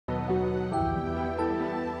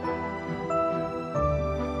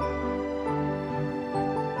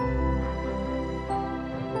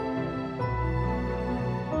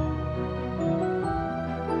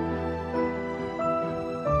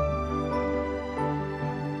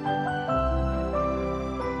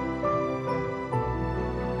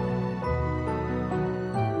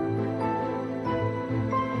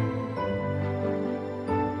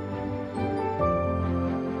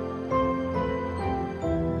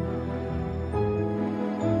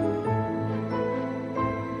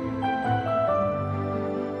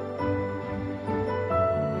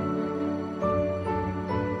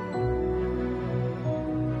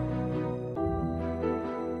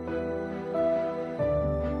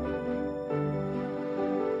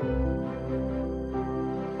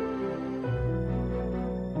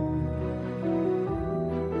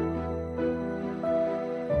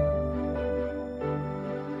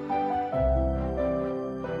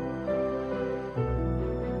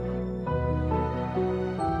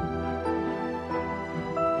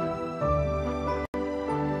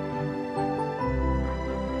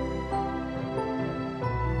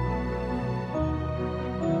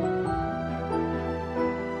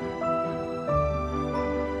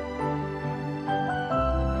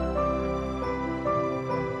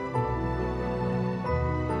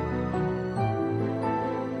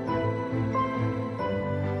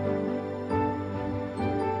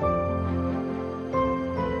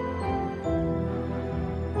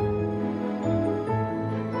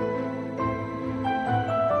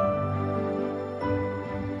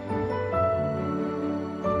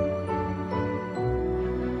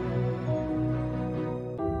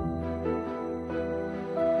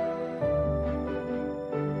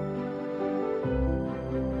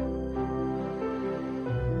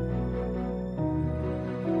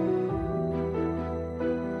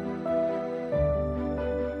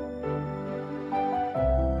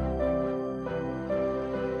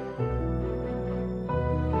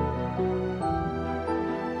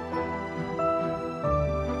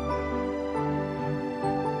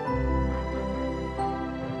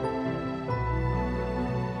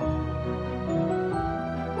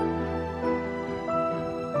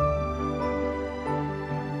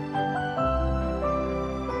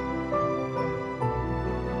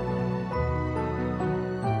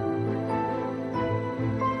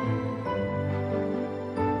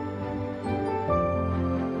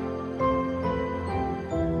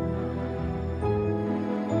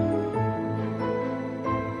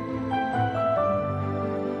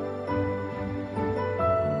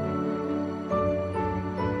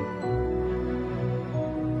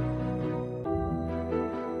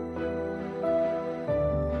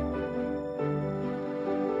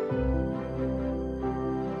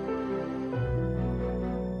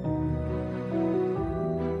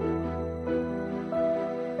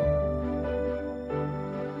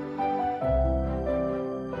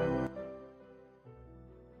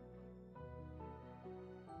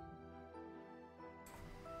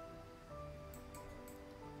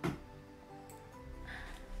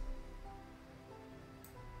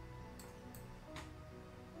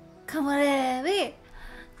こもれび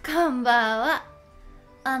こんばんは。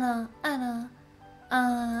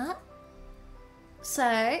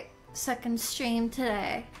So, second stream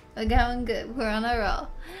today. We're going good. We're on a roll.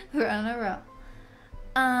 We're on a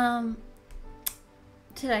roll.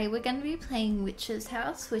 Today we're going to be playing Witch's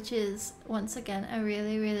House, which is once again a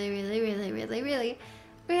really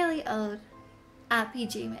old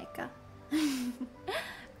RPG maker.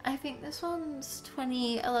 I think this one's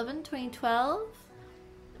 2011, 2012.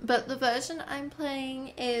 But the version I'm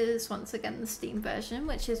playing is once again the Steam version,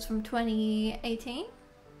 which is from 2018.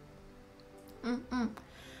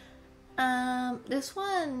 This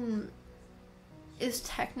one is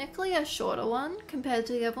technically a shorter one compared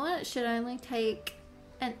to the other one. It should only take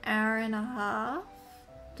an hour and a half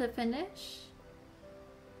to finish,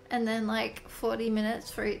 and then like 40 minutes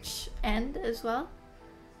for each end as well.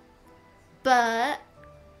 But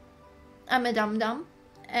I'm a dum-dum,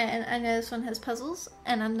 and I know this one has puzzles,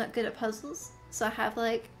 and I'm not good at puzzles, so I have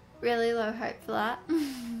like really low hope for that.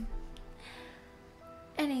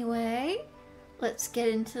 Anyway, let's get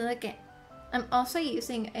into the game. I'm also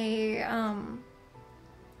using a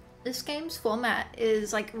this game's format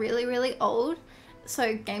is like really old,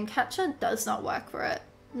 so game capture does not work for it,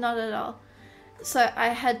 not at all. So I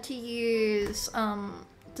had to use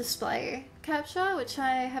display capture, which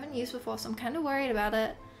I haven't used before, so I'm kind of worried about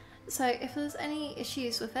it. So if there's any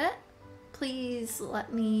issues with it, please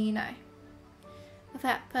let me know.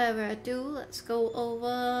 Without further ado, let's go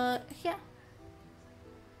over here.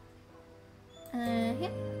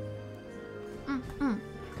 Here.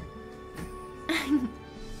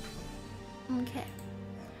 Okay.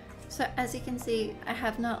 So as you can see, I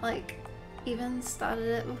have not like even started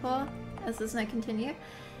it before, as there's no continue.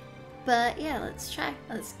 But yeah, let's try.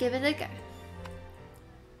 Let's give it a go.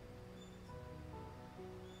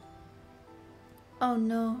 Oh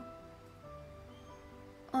no.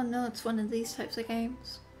 Oh no, it's one of these types of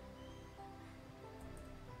games.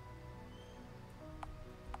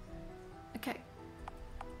 Okay.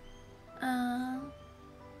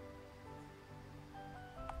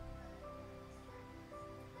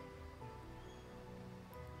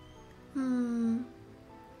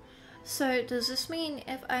 So does this mean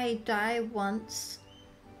if I die once,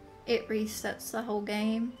 it resets the whole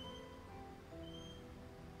game?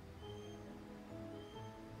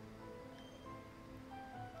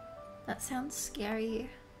 That sounds scary.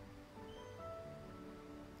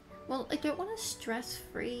 Well, I don't want a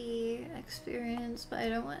stress-free experience, but I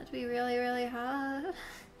don't want it to be really hard.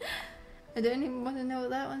 I don't even want to know what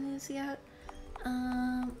that one is yet.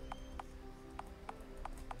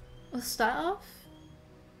 We'll start off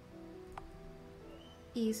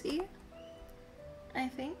easy, I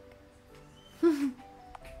think.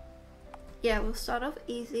 Yeah, we'll start off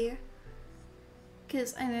easy,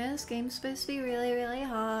 because I know this game's supposed to be really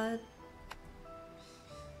hard.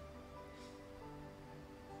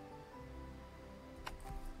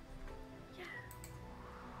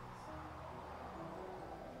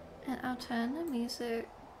 And I'll turn the music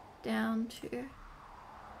down to...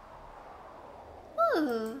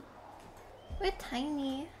 Ooh, we're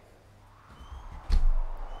tiny.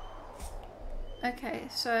 Okay,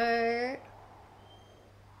 so...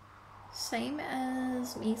 Same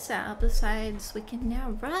as Misa, besides we can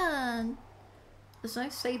now run. There's no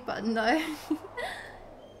save button though.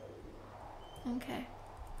 Okay.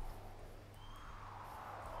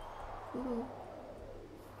 Ooh.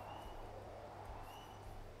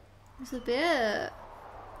 It's a bit...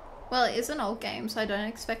 Well, it is an old game, so I don't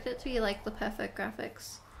expect it to be like the perfect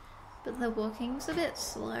graphics. But the walking's a bit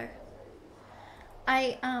slow.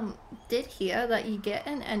 I did hear that you get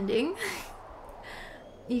an ending.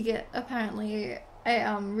 You get apparently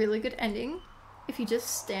a really good ending if you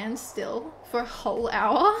just stand still for a whole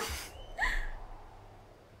hour.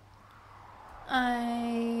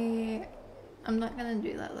 I'm not gonna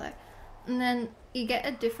do that though. And then you get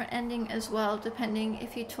a different ending as well depending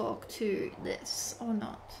if you talk to this or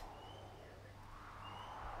not.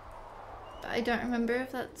 But I don't remember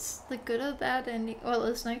if that's the good or bad ending. Well,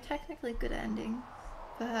 there's no technically good ending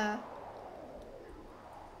for her.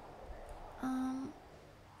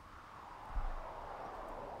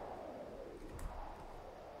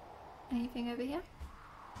 Anything over here?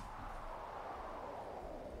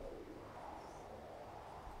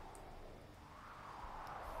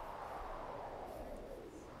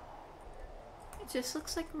 It just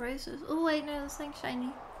looks like roses. Oh wait, no, this thing's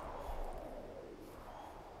shiny.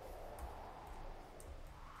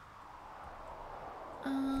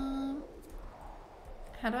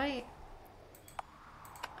 How do I...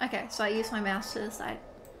 Okay, so I use my mouse to the side.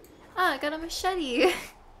 Ah, I got a machete!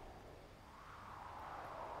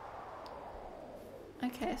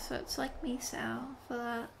 Okay, so it's like me sow for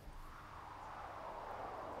that.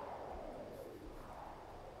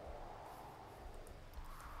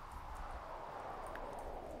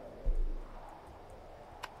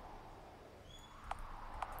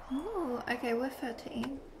 Ooh, okay, we're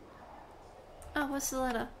 13. Oh, what's the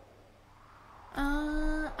letter?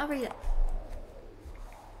 I'll read it.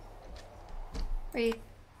 Read.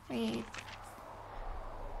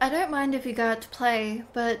 I don't mind if you go out to play,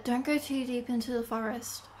 but don't go too deep into the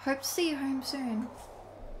forest. Hope to see you home soon.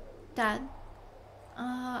 Dad.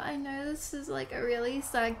 I know this is like a really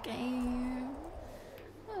sad game.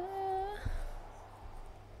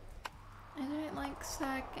 I don't like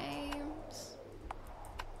sad games.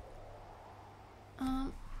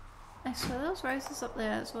 I swear there's roses up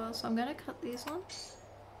there as well, so I'm gonna cut these ones.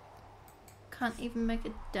 Can't even make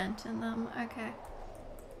a dent in them. Okay.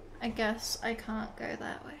 I guess I can't go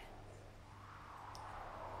that way.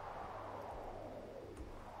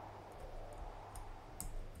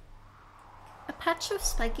 A patch of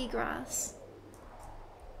spiky grass.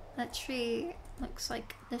 That tree looks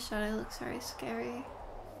like the shadow looks very scary.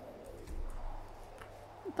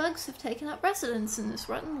 Bugs have taken up residence in this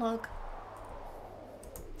rotten log.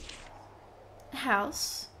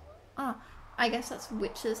 House. Oh, I guess that's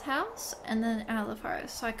witch's house and then out of the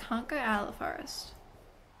forest, so I can't go out of the forest.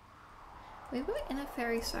 We were in a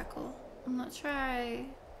fairy circle. I'm not sure how I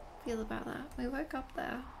feel about that. We woke up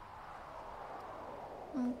there.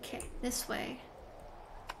 Okay, this way.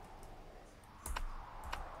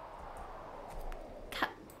 Cut.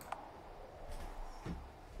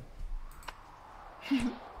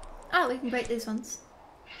 Oh, we can break these ones.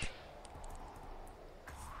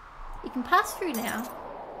 You can pass through now.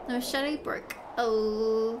 The machete broke.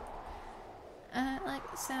 Oh. I don't like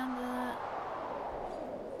the sound of that.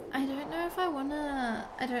 I don't know if I wanna...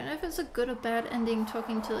 I don't know if it's a good or bad ending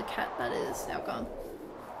talking to the cat that is now gone.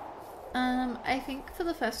 I think for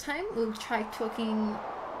the first time we'll try talking...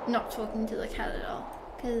 not talking to the cat at all.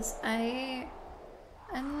 Because I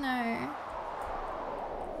don't know.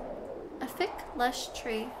 A thick, lush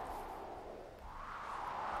tree.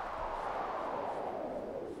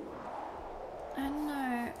 I don't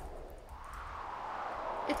know.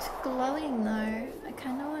 It's glowing though. I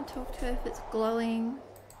kind of want to talk to it if it's glowing.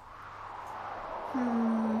 I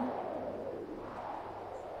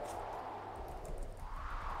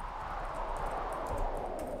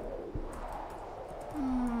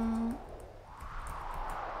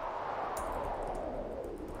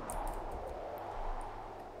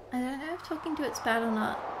don't know if talking to it's bad or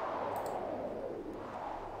not.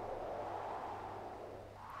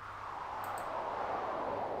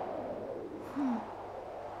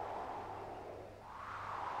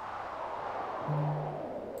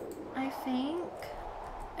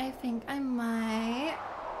 I think I might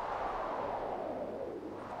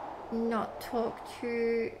not talk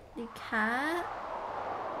to the cat.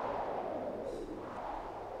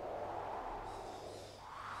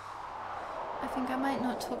 I think I might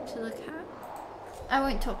not talk to the cat. I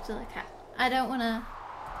won't talk to the cat. I don't wanna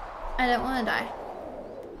die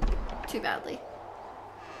too badly.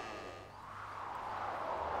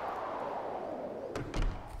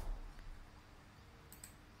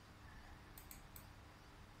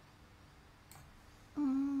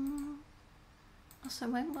 So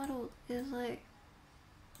my model is like,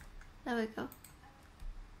 there we go.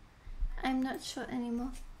 I'm not sure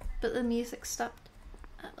anymore, but the music stopped.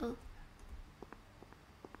 Uh-oh.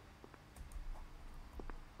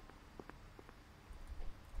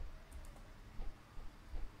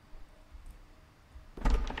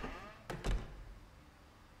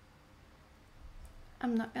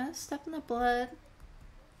 I'm not gonna step in the blood.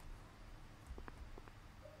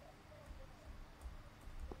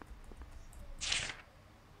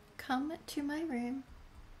 Come to my room.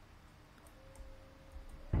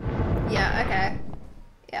 Yeah, okay.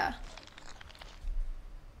 Yeah.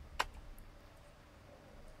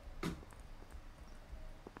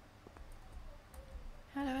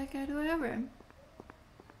 How do I go to her room?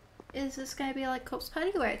 Is this gonna be like Corpse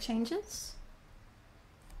Party where it changes?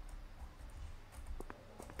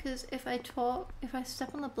 Because if I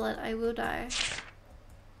step on the blood, I will die.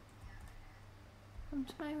 Come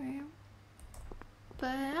to my room.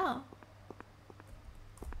 But how?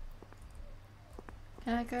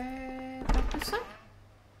 Can I go back this way?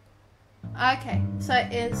 Okay, so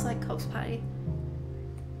it is like Corpse Party.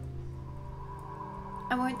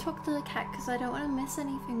 I won't talk to the cat because I don't want to miss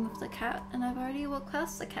anything with the cat, and I've already walked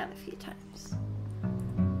past the cat a few times.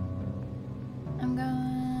 I'm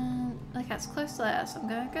going... the cat's close to there, so I'm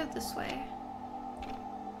going to go this way.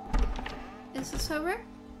 Is this her room?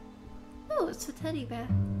 Oh, it's a teddy bear.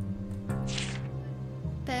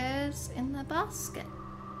 goes in the basket?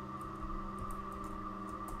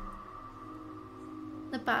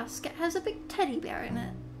 The basket has a big teddy bear in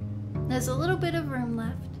it. There's a little bit of room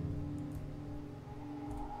left.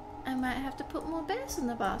 I might have to put more bears in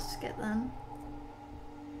the basket then.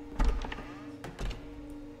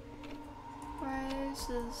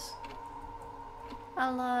 Roses.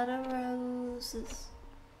 A lot of roses.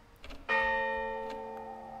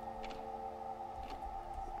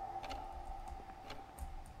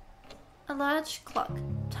 A large clock.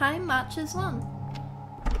 Time marches on.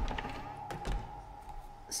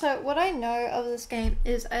 So what I know of this game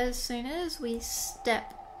is as soon as we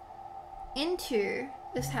step into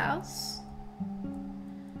this house,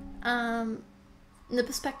 the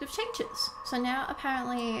perspective changes. So now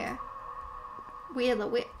apparently we are the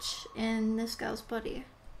witch in this girl's body.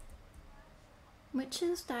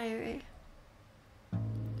 Witch's diary.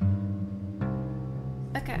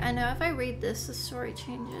 Okay, I know if I read this, the story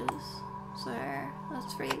changes. So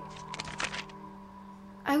let's read.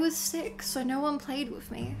 I was sick, so no one played with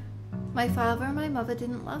me. My father and my mother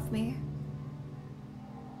didn't love me.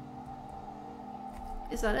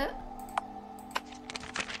 Is that it?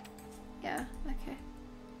 Yeah, okay.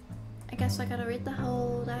 I guess I gotta read the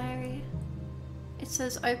whole diary. It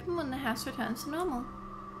says open when the house returns to normal.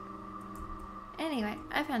 Anyway,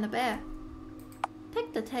 I found a bear.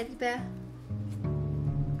 Pick the teddy bear.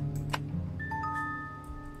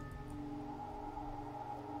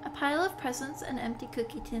 A pile of presents and empty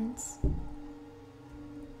cookie tins.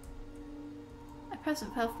 A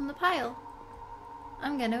present fell from the pile.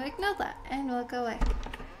 I'm gonna ignore that and walk away.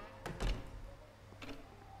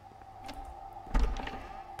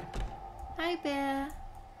 Hi, bear.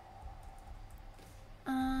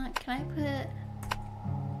 Can I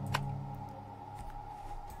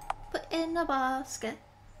put in the basket?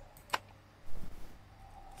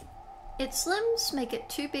 Its limbs make it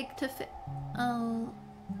too big to fit. Oh,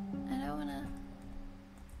 I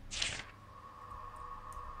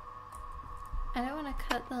don't wanna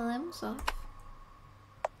cut the limbs off.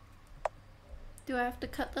 Do I have to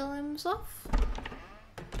cut the limbs off?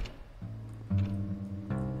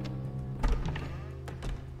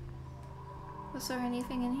 Was there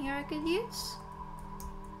anything in here I could use?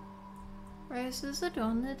 Roses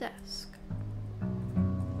adorn the desk.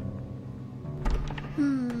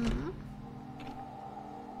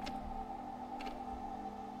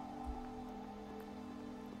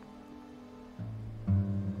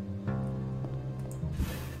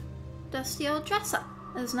 Dusty old dresser.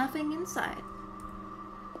 There's nothing inside.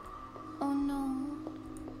 Oh no.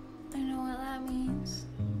 I know what that means.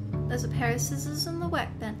 There's a pair of scissors on the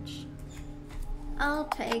workbench. I'll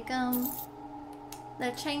take them.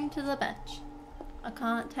 They're chained to the bench. I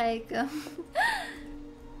can't take them.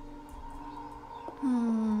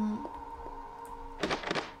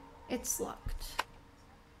 It's locked.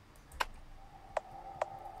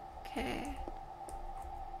 Okay.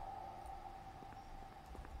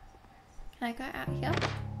 Can I go out here?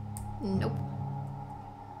 Nope.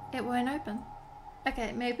 It won't open.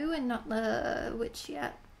 Okay, maybe we're not the witch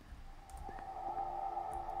yet.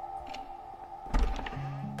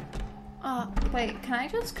 Oh, wait, can I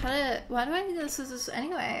just cut it? Why do I need the scissors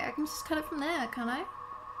anyway? I can just cut it from there, can't I?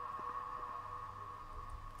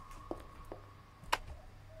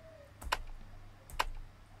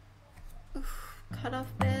 Oof, cut off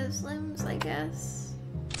bear's limbs, I guess.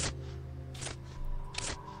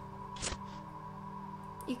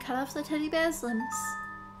 You cut off the teddy bear's limbs.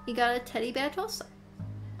 You got a teddy bear torso.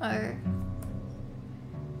 Oh.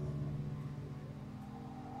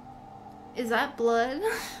 Is that blood?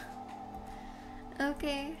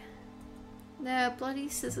 Okay. There are bloody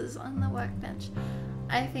scissors on the workbench.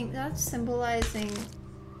 I think that's symbolizing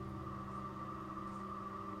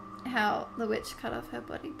how the witch cut off her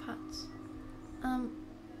body parts.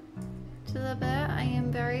 To the bear, I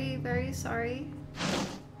am very, very sorry.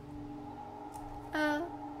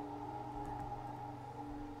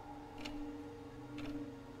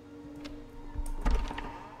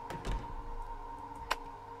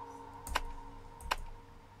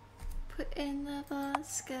 Put in the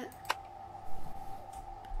basket.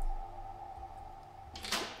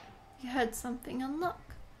 You heard something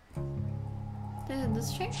unlock. Did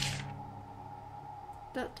this change? ...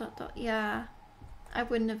 Yeah. I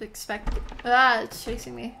wouldn't have expected. Ah, it's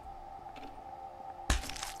chasing me.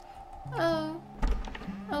 Oh.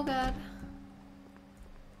 Oh god.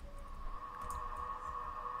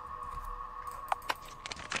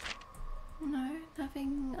 No,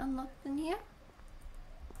 nothing unlocked in here.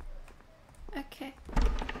 Okay.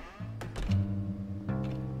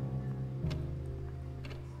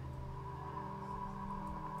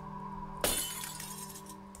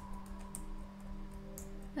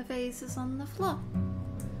 A vase is on the floor.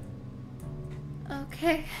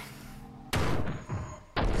 Okay.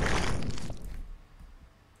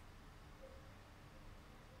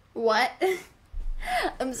 What?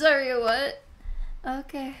 I'm sorry, what?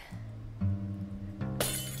 Okay.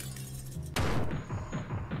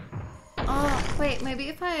 Oh, wait, maybe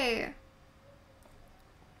if I...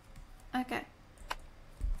 Okay.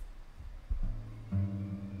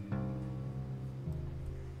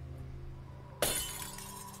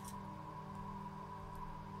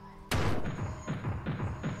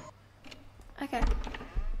 Okay.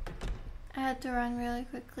 I had to run really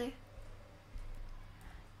quickly.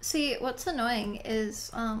 See, what's annoying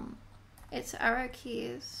is, it's arrow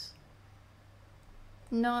keys,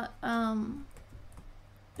 not,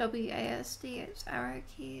 WASD, it's arrow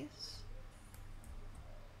keys.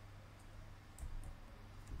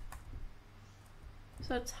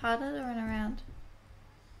 So it's harder to run around.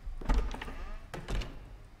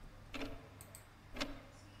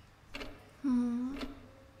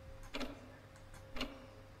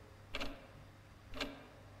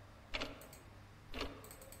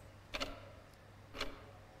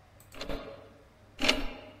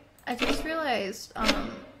 I just realized,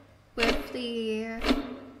 with the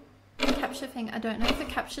capture thing, I don't know if it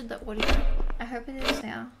captured the audio. I hope it is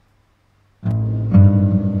now.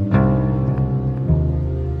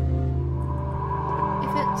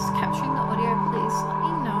 If it's capturing the audio, please let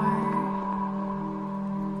me know.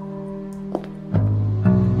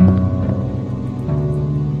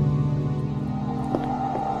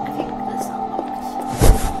 I think this unlocked.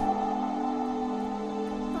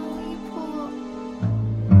 Oh, you poor...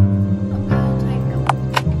 I'm gonna take them.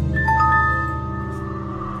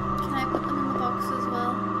 Can I put them in the box as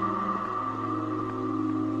well?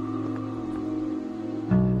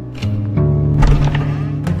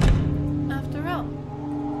 After all,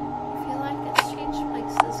 I feel like it's changed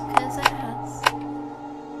places because it has.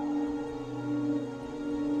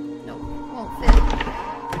 Nope, won't fit.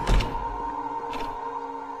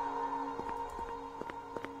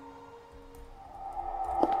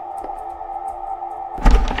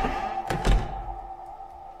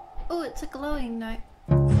 Oh, it's a glowing note.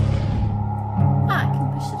 Ah, I can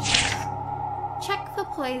push the chest. Check for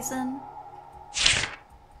poison.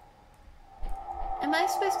 Am I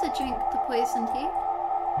supposed to drink the poison tea?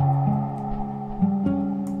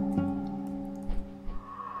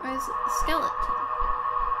 Or is it the skeleton?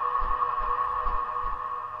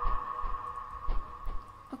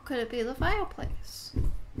 Or could it be the fireplace?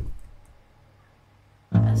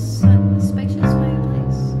 A spacious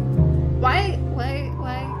fireplace.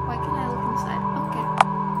 Why can I look inside? Okay.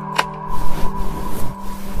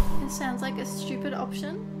 It sounds like a stupid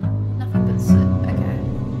option. Nothing but soot. Okay.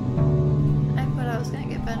 I thought I was gonna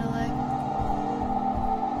get better like.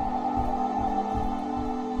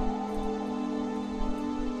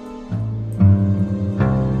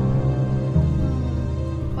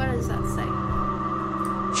 What does that say?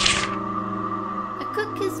 The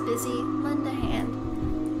cook is busy. Lend a hand.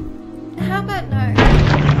 How about no?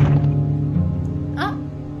 Oh,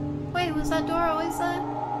 wait, was that door always there?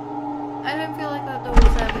 I don't feel like that door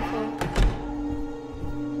was there before.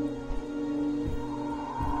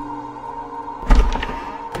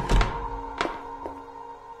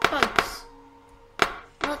 Bugs.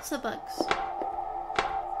 Lots of bugs.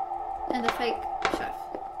 And a fake chef.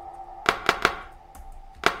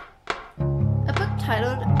 A book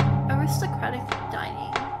titled Aristocratic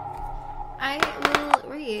Dining. I will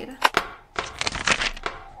read.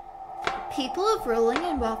 People of ruling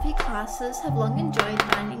and wealthy classes have long enjoyed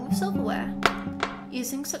dining with silverware.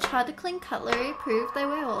 Using such hard-to-clean cutlery proved they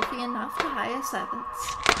were wealthy enough to hire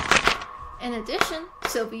servants. In addition,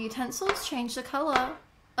 silver utensils change the color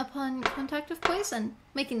upon contact with poison,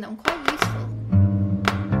 making them quite useful.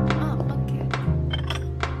 Oh, okay.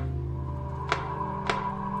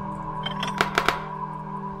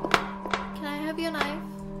 Can I have your knife?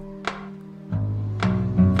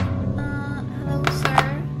 Hello,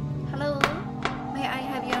 sir. Hello. May I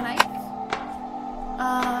have your knife?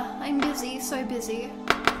 I'm busy, so busy.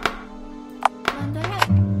 Lend a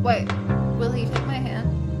hand. Wait, will he take my hand?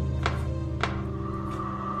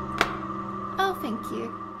 Oh, thank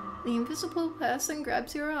you. The invisible person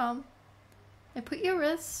grabs your arm. I put your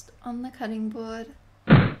wrist on the cutting board.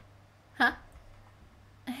 Huh?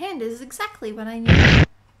 A hand is exactly what I need.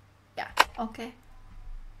 Yeah, okay.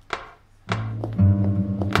 I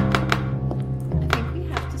think we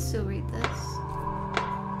have to still read this.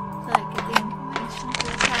 So I get the information for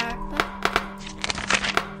the character.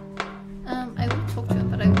 I will talk to him,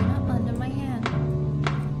 but I will not lend him my hand.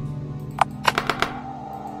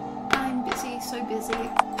 I'm busy, so busy.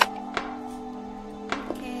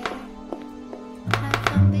 Okay.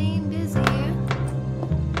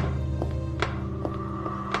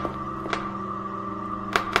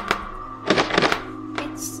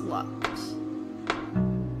 not.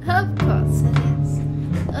 Of course it is.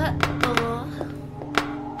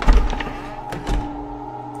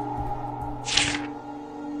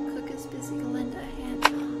 Cook is busy, lend a hand.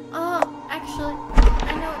 Oh, actually,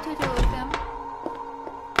 I know what to do with him.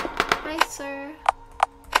 Hi, sir.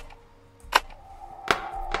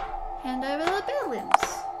 Hand over the balance.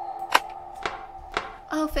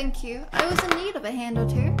 Oh, thank you. I was in need of a hand or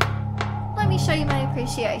two. Let me show you my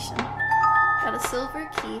appreciation. Got a silver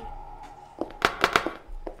key.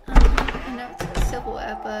 I know it's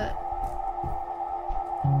silverware, but...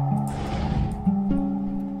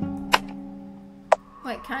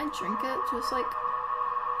 Wait, can I drink it? Just like...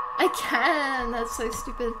 I can! That's so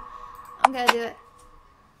stupid. I'm gonna do it.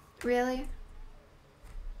 Really?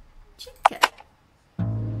 Drink it.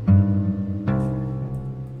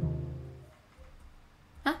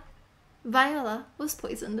 Huh? Viola was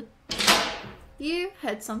poisoned. You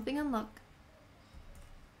had something unlocked.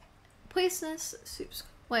 Poisonous soups.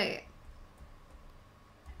 Wait.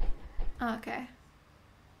 Oh, okay.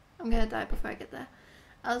 I'm gonna die before I get there.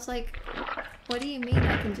 I was like, what do you mean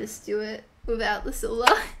I can just do it without the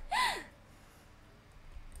silver?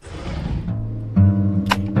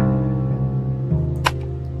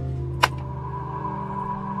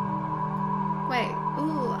 Wait,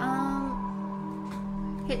 ooh,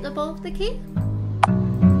 hit the ball with the key?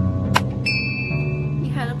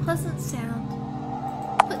 You had a pleasant sound.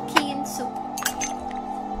 Put key in soup.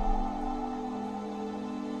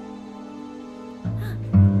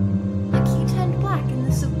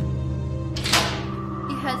 Soup.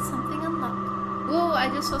 You had something unlocked. Whoa, I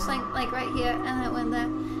just saw something like right here and it went there.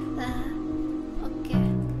 Okay.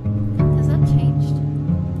 Has that changed?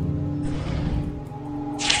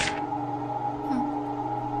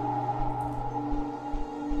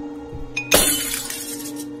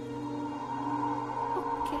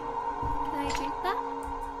 Okay. Can I drink that?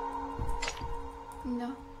 No.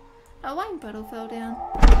 A wine bottle fell down.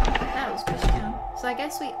 That was pushed down. So I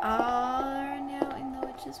guess we are now in the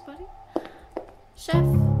witch's body. Chef.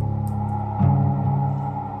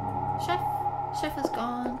 Chef is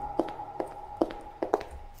gone.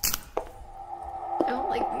 I don't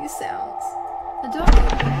like these sounds. I don't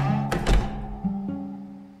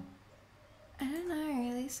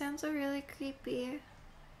know, these sounds are really creepy.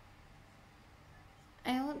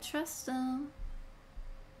 I don't trust them.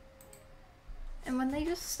 And when they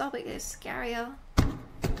just stop, it gets scarier.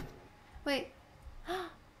 Wait.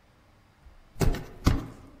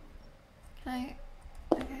 Can I?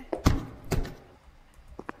 Okay.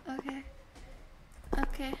 Okay.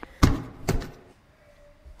 Okay.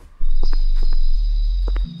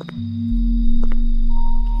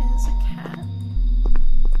 Here's a cat.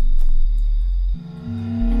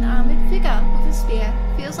 An armored figure with a spear.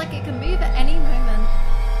 Feels like it can move at any moment.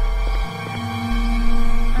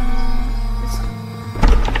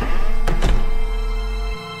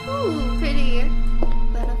 Ooh, pretty.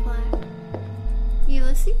 Butterfly.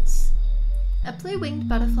 Ulysses? A blue-winged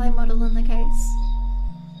butterfly model in the case.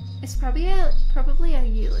 It's probably a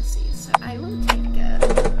Ulysses, so I will take it.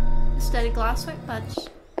 The sturdy glass won't budge.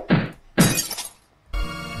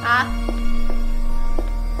 Ah!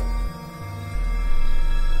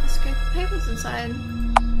 A scrape of papers inside.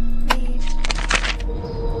 Read.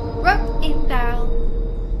 Rope in barrel.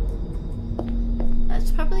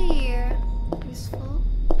 That's probably useful,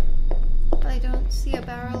 but I don't see a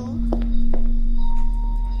barrel.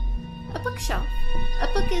 A bookshelf. A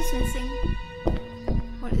book is missing.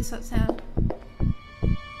 What is that sound?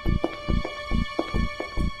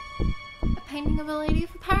 A painting of a lady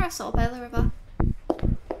with a parasol by the river.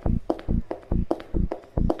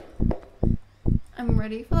 I'm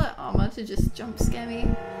ready for that armor to just jump scare me.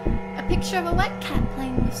 A picture of a white cat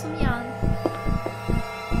playing with some yarn.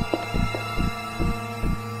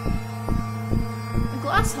 The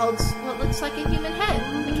glass holds what looks like a human head.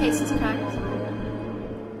 The case is cracked.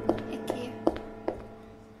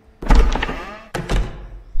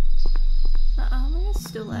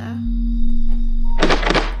 Still there.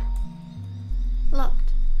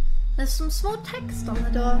 Locked. There's some small text on the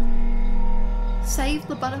door. Save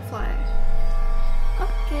the butterfly.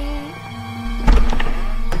 Okay.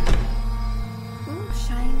 Ooh,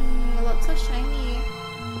 shiny. Lots of shiny.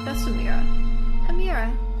 That's a mirror. A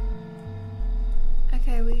mirror.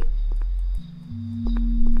 Okay, we...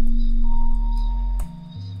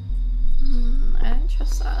 I don't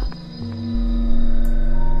trust that.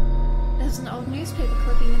 There's an old newspaper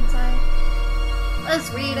clipping inside. Let's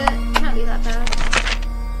read it. Can't be that bad.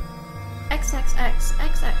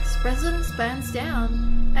 XXX. Residence burns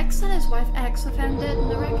down. X and his wife X were found dead in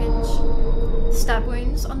the wreckage. Stab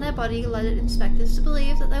wounds on their body led inspectors to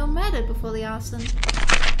believe that they were murdered before the arson.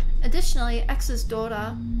 Additionally, X's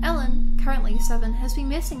daughter, Ellen, currently 7, has been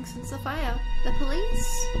missing since the fire. The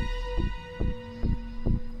police?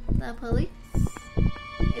 The police?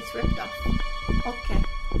 It's ripped off. Okay.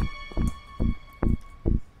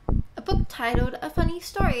 A book titled A Funny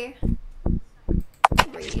Story.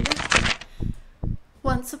 Read.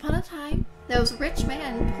 Once upon a time, there was a rich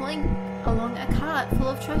man pulling along a cart full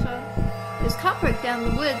of treasure. His cart broke down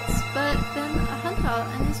the woods, but then a hunter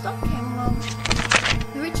and his dog came along.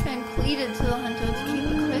 The rich man pleaded to the hunter to keep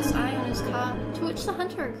a close eye on his cart, to which the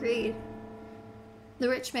hunter agreed. The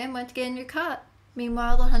rich man went to get a new cart.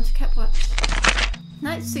 Meanwhile, the hunter kept watch.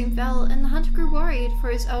 Night soon fell, and the hunter grew worried, for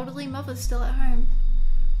his elderly mother still at home.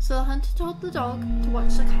 So the hunter told the dog to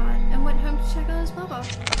watch the cart and went home to check on his mother.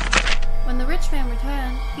 When the rich man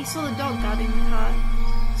returned, he saw the dog guarding the cart,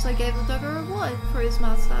 so he gave the dog a reward for his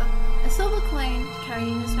master, a silver coin to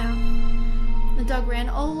carry in his mouth. The dog ran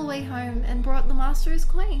all the way home and brought the master his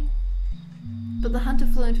coin. But the hunter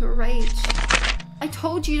flew into a rage. I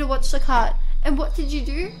told you to watch the cart, and what did you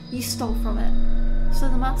do? You stole from it. So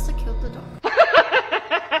the master killed the dog.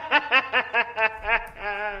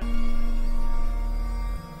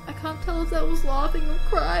 I can't tell if that was laughing or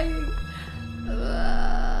crying.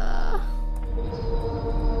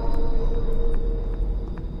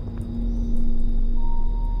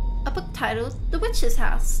 A book titled The Witch's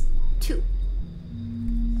House 2.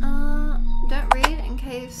 Don't read in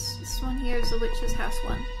case this one here is The Witch's House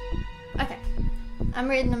 1. Okay, I'm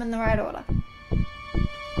reading them in the right order.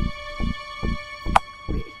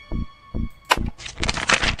 Read.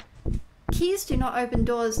 Keys do not open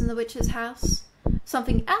doors in the witch's house.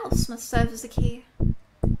 Something else must serve as the key. Is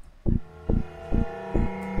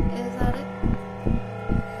that it?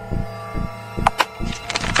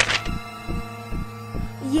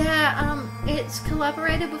 Yeah, it's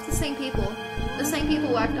collaborated with the same people. The same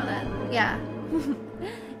people worked on it. Yeah.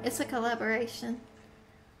 It's a collaboration.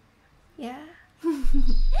 Yeah.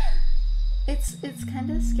 It's kind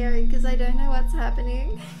of scary because I don't know what's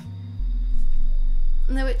happening.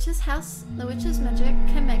 The witch's house, the witch's magic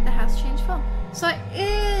can make the house change form. So it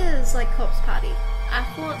is like Corpse Party. I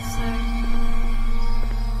thought so.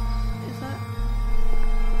 Is that?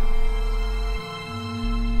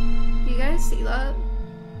 You guys see that?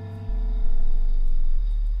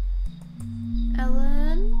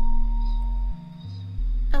 Ellen?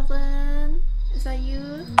 Ellen? Is that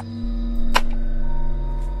you?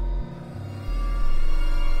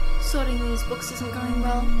 Sorting these books isn't going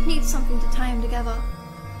well. Need something to tie them together.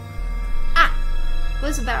 Ah!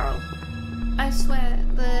 Where's a barrel? I swear,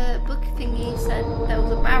 the book thingy said there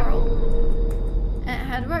was a barrel. And it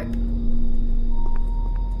had rope.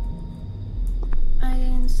 I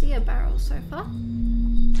didn't see a barrel so far.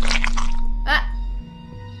 Ah!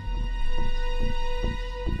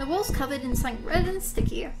 The wall's covered in something red and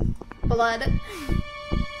sticky. Blood.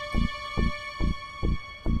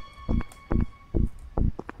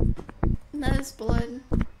 There's blood.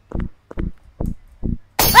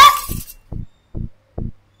 Ah!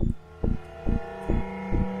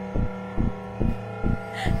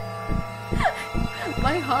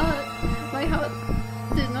 My heart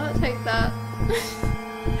did not take that.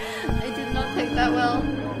 I did not take that well.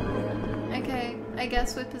 Okay, I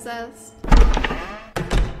guess we're possessed.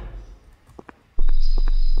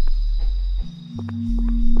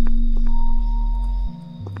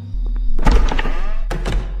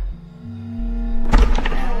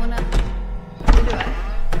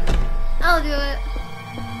 I'll do it.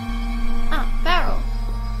 Ah, barrel.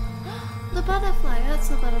 The butterfly. That's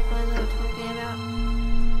the butterfly that we're talking about.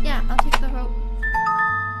 Yeah, I'll take the rope.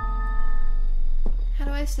 How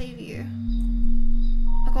do I save you?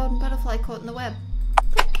 A golden butterfly caught in the web.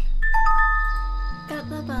 Click. Got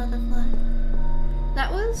the butterfly.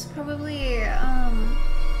 That was probably,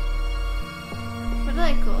 what did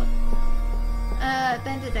I call it?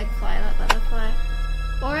 Bended egg fly, that butterfly.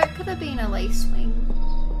 Or it could have been a lace wing.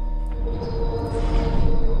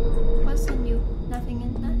 What's in you? Nothing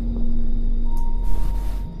in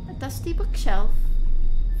there? A dusty bookshelf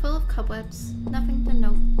full of cobwebs. Nothing to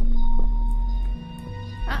note.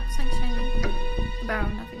 Ah, something shiny. A barrel,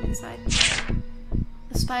 nothing inside.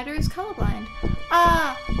 The spider is colorblind.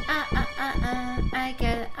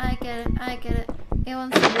 I get it. It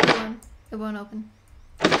wants the blue one. It won't open.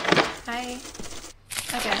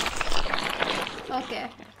 Okay.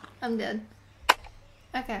 I'm dead.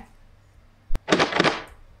 Okay.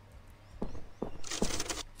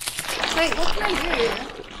 Wait, what can I do?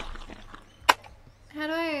 How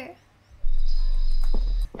do I...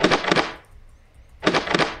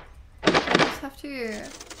 I just have to...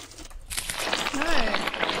 No.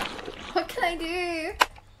 What can I do?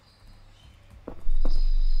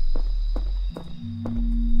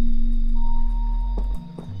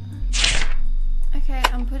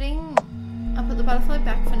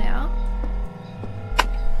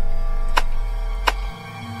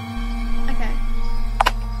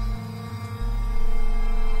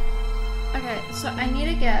 Okay, so I need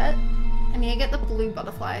to get the blue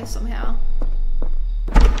butterfly somehow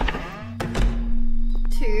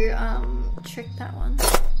to trick that one.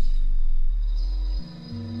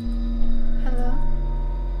 Hello?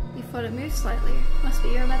 You thought it moved slightly. Must be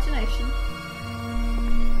your imagination.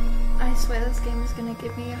 I swear this game is gonna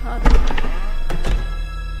give me a heart attack.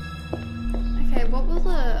 Okay, what will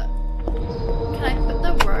the... Can I put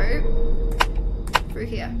the rope through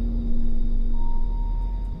here?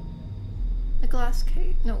 The glass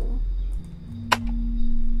cage? No.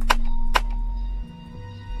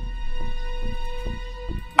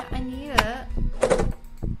 Yeah, I need it.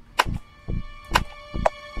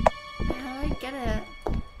 How do I get it?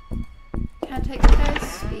 Can I take the guy's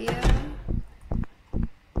spear?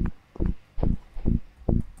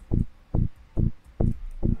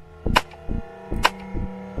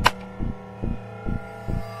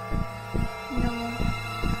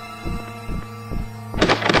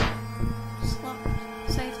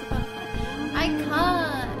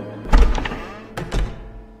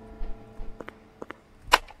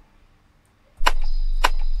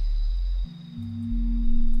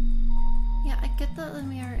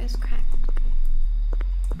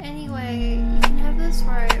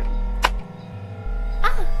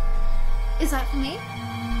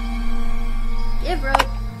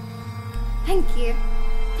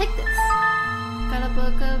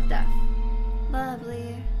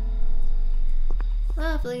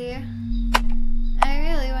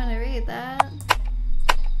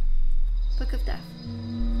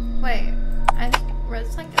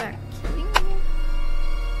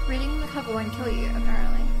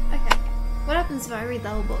 If I read the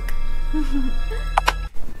whole book.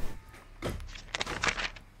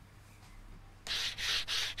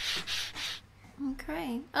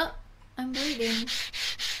 Okay. Oh, I'm bleeding.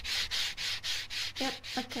 Yep,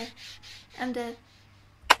 okay. I'm dead.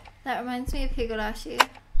 That reminds me of Higurashi.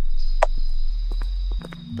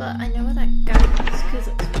 But I know where that goes because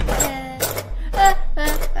it's dead.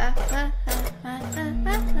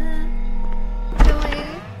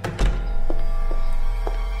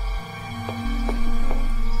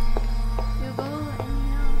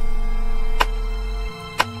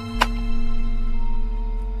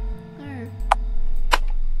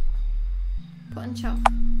 Joy.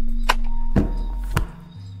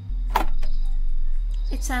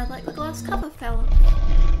 It sounded like the glass cover fell off.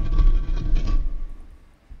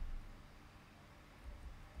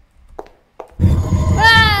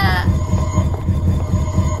 Ah!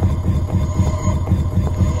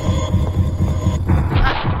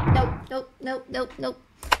 Nope. No.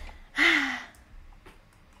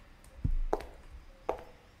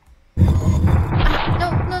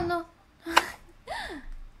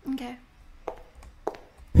 Okay.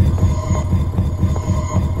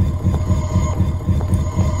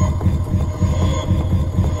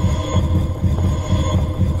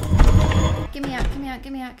 Get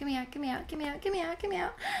me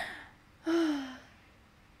out.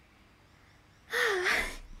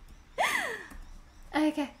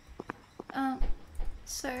 Okay.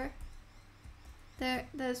 Sir.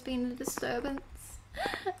 There's been a disturbance.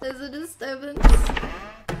 There's a disturbance.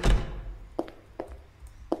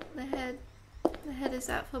 The head is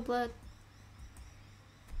out for blood.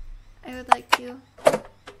 I would like you.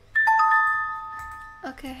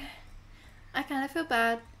 Okay. I kind of feel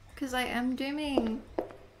bad because I am dooming.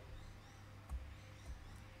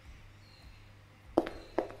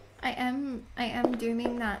 I am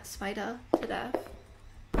dooming that spider to death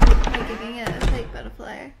by giving it a fake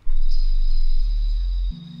butterfly.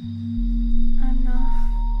 I'm not.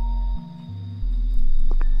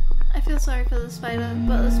 I feel sorry for the spider,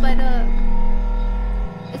 but the spider,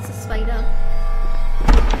 it's a spider.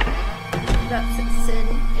 That's its sin.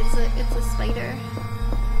 It's a spider.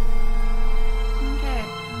 Okay.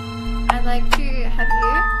 I'd like to have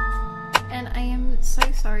you, and I am so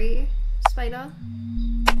sorry, spider.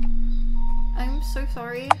 I'm so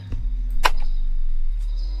sorry.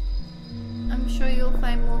 I'm sure you'll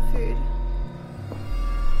find more food.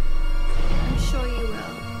 I'm sure you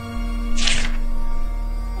will.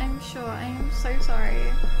 I'm sure. I am so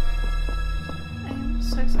sorry. I am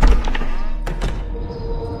so sorry.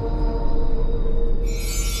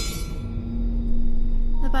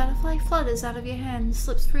 The butterfly flutters out of your hand,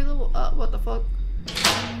 slips through the what the fuck?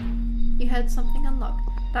 You heard something unlock.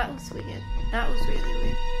 That was weird. That was really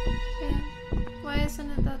weird. Yeah. Why isn't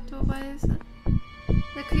it that door? Why is it?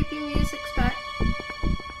 The creepy music's back.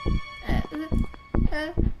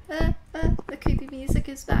 The creepy music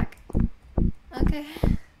is back. Okay.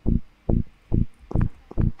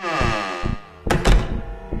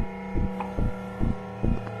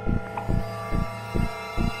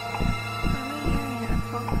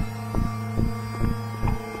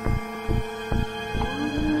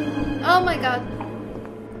 Oh my god.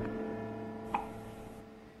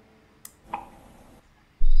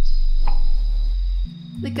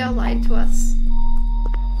 The girl lied to us.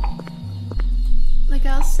 The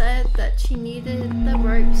girl said that she needed the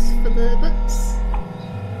ropes for the books.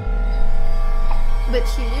 But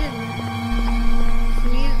she didn't. She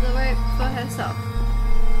needed the rope for herself.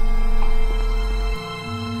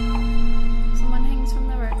 Someone hangs from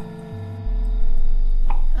the rope.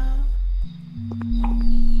 Oh.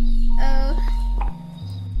 Oh.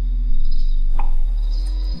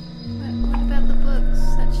 What about the books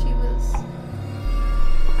that she was...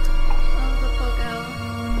 Oh, the poor girl.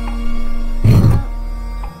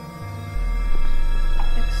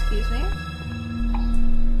 Excuse me?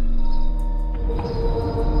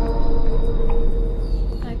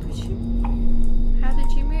 Can I push you? How did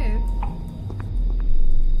you move?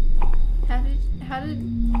 How did,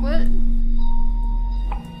 what?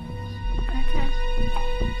 Okay.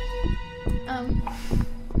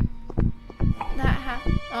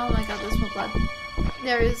 Oh my god, there's more blood.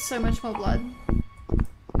 There is so much more blood.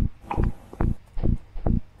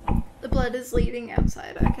 The blood is leading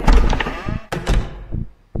outside, okay.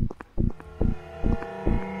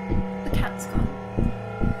 The cat's gone.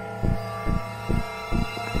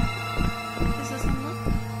 Is this someone?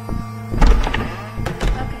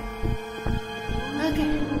 Okay.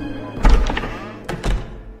 Okay.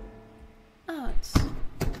 Oh, it's...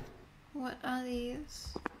 What are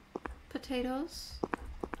these? Potatoes?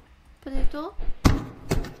 Potato?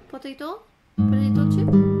 Potato? Potato chip?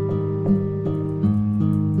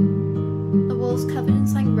 The wall's covered in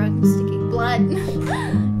something red and sticky. Blood!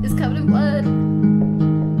 It's covered in blood!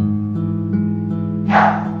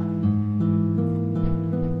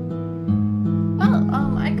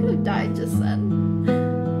 Well, I could have died just then.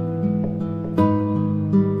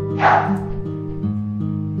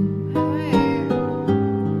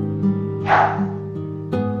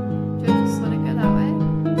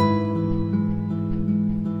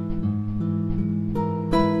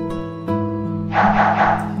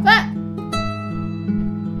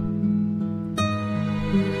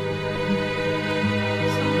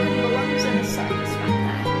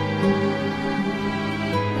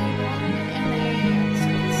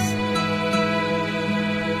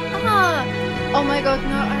 Oh my god,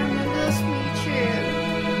 no, I remember this from YouTube.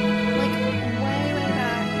 Like, way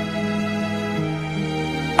back.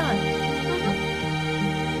 Fun.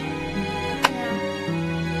 Yeah,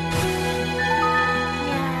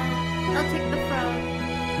 I'll take the frog.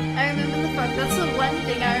 I remember the frog. That's the one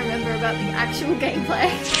thing I remember about the actual gameplay.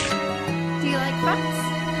 Do you like frogs?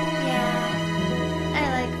 Yeah, I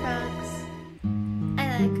like frogs. I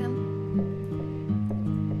like them.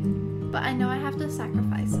 But I know I have to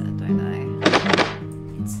sacrifice it, don't I?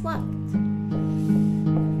 It's locked.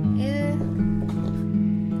 Yeah.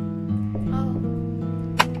 Oh.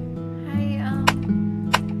 Hi,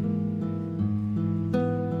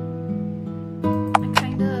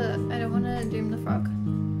 I don't want to doom the frog.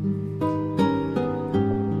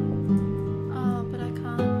 Oh, but I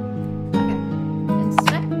can't. Okay.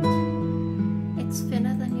 Inspect. It's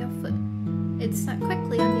thinner than your foot. It's stuck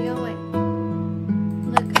quickly under your weight.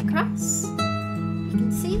 Look across. You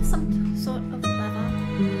can see some sort of lever.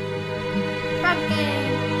 Frog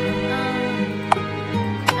game!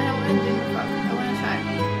 I don't want to do the frog. I want to try.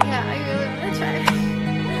 Yeah, I really want to try.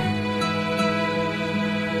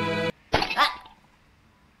 Ah!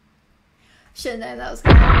 Should've known that was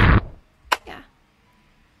gonna happen. Yeah.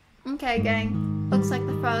 Okay, gang. Looks like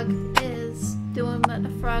the frog is doing what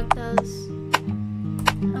the frog does.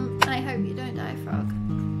 I hope you don't die, frog.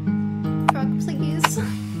 Frog, please.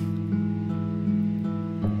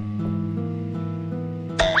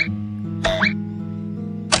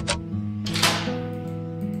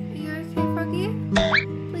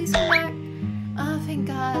 Please come back. Oh, thank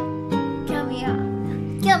God. Come here.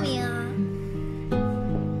 Come here.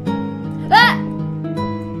 Ah!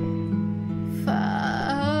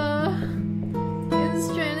 Fuck. It's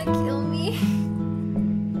trying to kill me.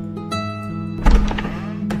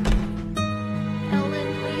 Ellen,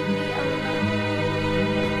 leave me alone.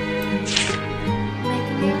 Make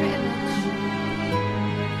a mirror image.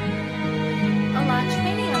 A large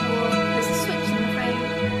painting on the wall. There's a switch in the frame.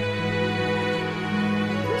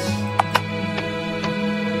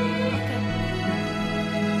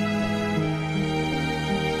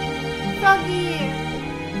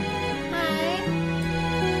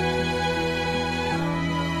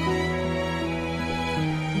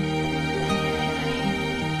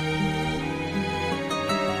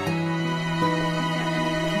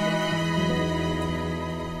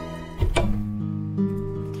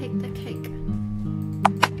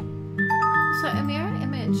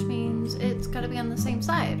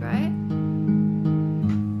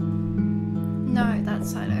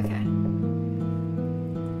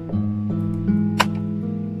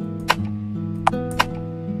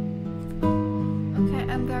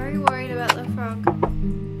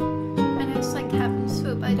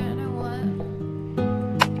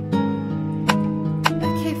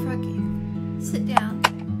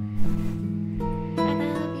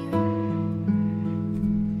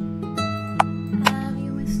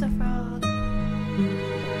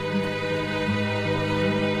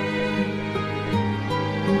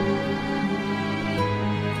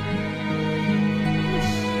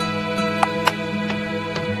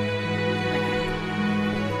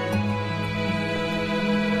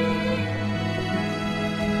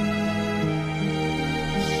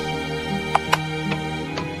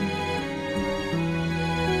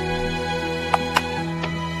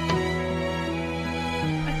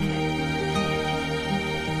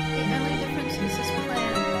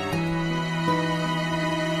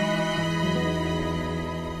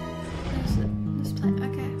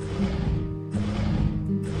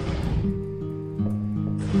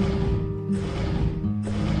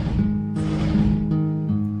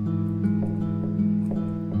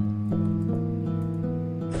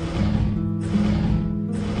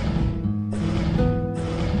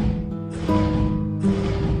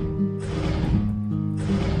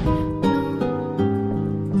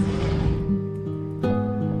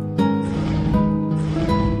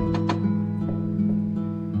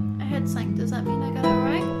 red sign. Does that mean I got it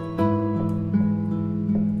right?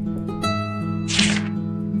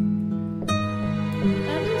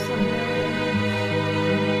 That is something.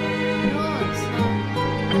 No, it's not.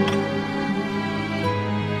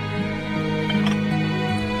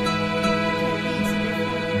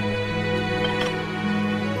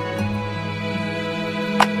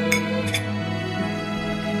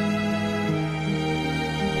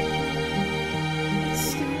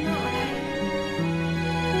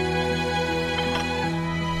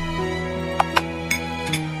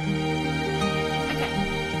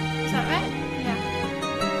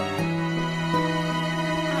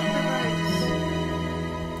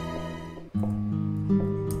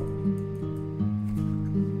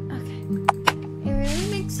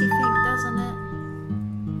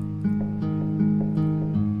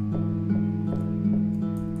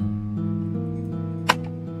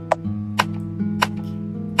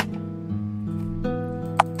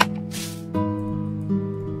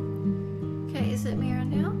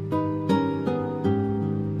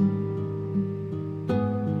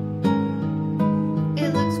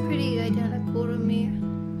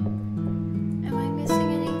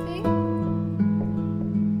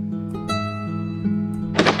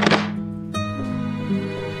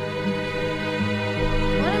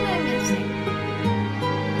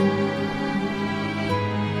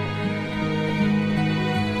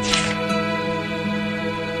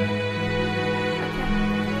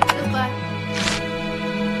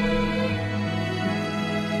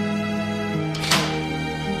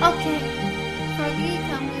 Okay, Froggy,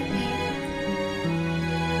 come with me.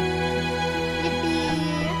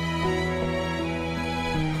 Yippee!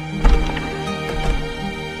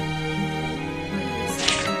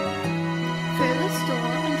 Through this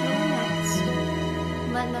door until the next.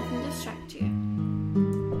 Let nothing distract you.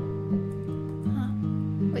 Huh.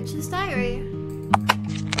 Witch's diary.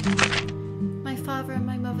 My father and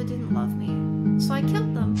my mother didn't love me, so I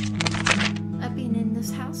killed them. I've been in this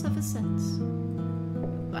house ever since.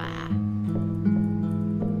 Bah.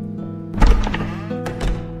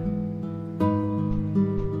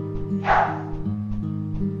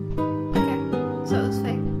 Okay, so it was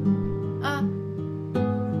fake.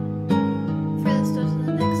 For this door to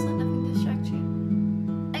the next, let nothing distract you.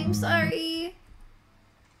 I'm sorry.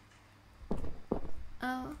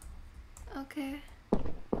 Oh, okay.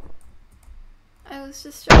 I was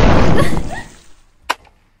distracted.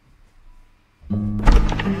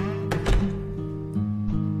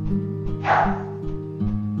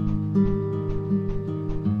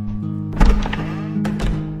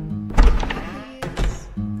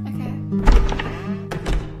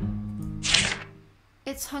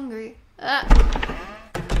 It's hungry.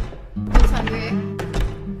 It's hungry.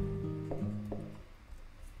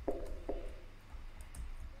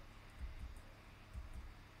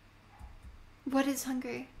 What is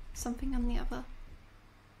hungry? Something on the other.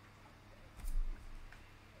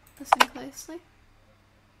 Listen closely.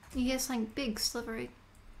 You hear something big slithering.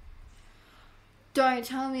 Don't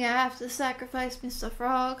tell me I have to sacrifice Mr.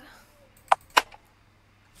 Frog.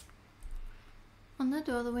 On the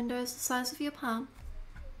door, the window is the size of your palm.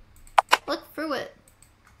 Look through it.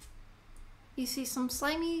 You see some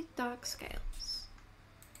slimy, dark scales.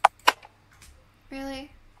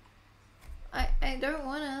 Really? I don't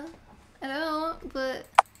wanna. I don't, but...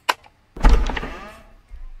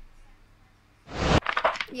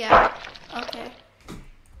 Yeah, okay.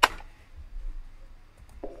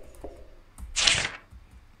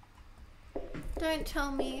 Don't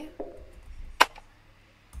tell me.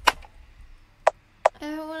 I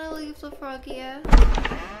don't want to leave the frog here.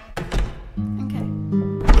 Okay.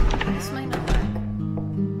 This might not work.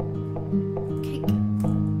 Cake.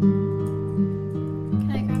 Can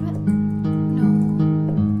I grab it? No.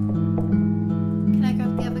 Can I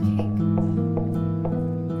grab the other cake?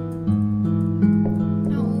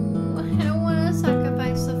 No. I don't want to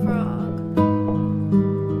sacrifice the frog.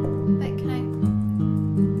 Wait, can I?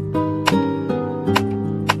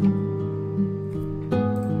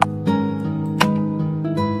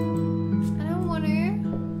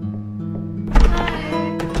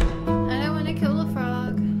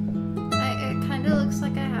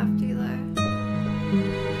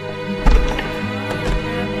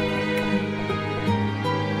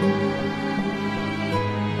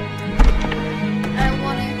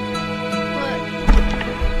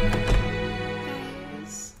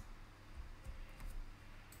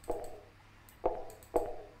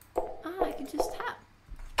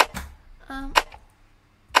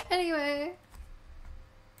 Anyway.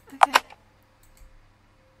 Okay.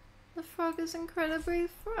 The frog is incredibly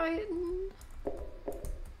frightened.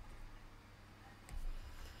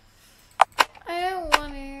 I don't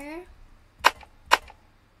want to.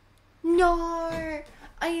 No!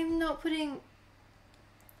 I am not putting...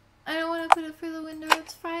 I don't want to put it through the window,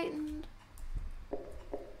 it's frightened.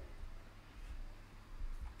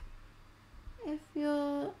 If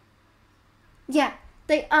you're... Yeah,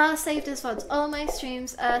 they are saved as VODs. All my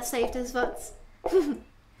streams are saved as VODs.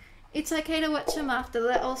 It's okay to watch them after,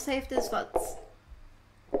 they're all saved as VODs.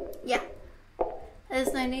 Yeah.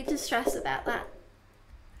 There's no need to stress about that.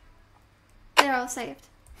 They're all saved.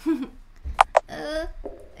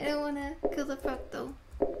 I don't want to kill the frog though.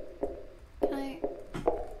 Can I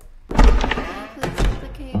please have the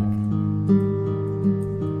cake?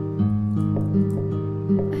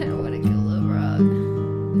 I don't want to kill the frog.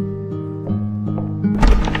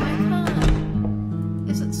 Why can't?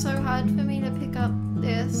 Is it so hard for me to pick up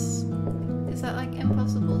this? Is that like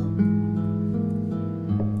impossible?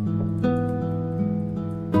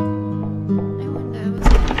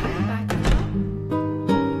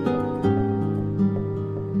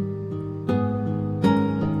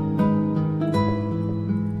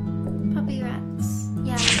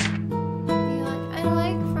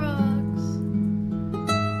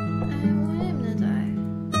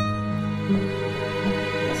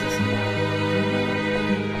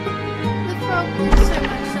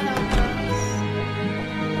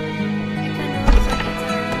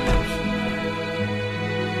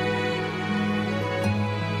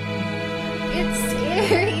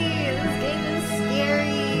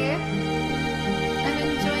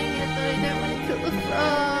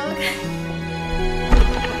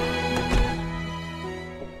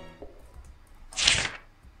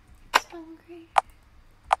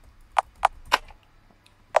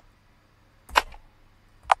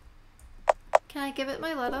 Can I give it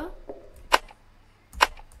my letter?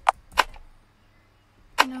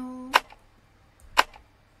 No.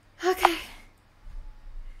 Okay.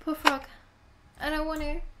 Poor frog. I don't want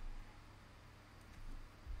to.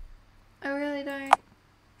 I really don't.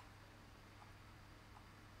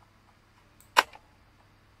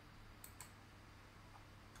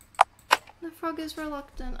 The frog is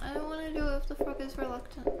reluctant. I don't want to do it if the frog is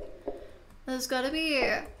reluctant. There's gotta be...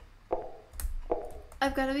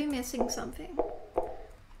 I've gotta be missing something.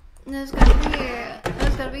 There's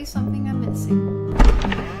gotta be something I'm missing.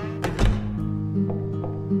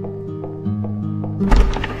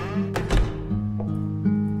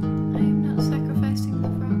 I am not sacrificing the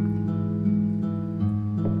frog.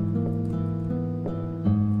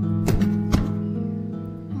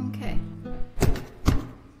 Okay.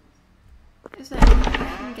 Is there anything I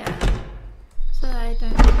can get so that I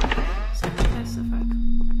don't sacrifice the frog?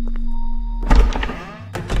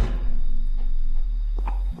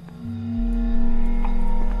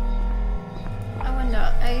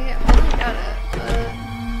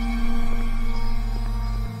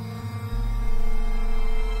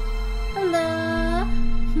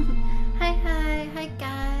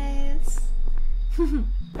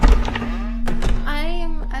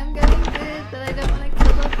 I'm going good, but I don't want to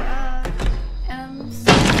kill the frog. I'm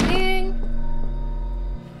swimming.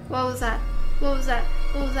 What was that? What was that?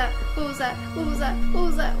 What was that? What was that? What was that? What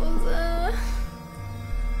was that? What was that?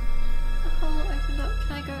 The hole opened up.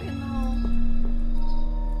 Can I go in the hole?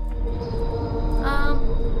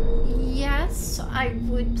 Yes, I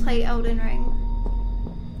would play Elden Ring.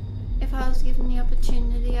 If I was given the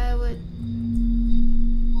opportunity, I would.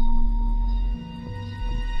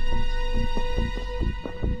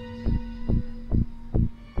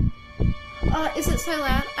 Oh, is it so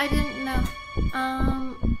loud? I didn't know.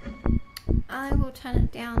 I will turn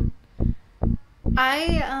it down.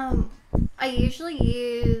 I usually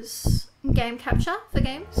use game capture for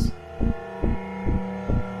games,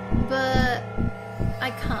 but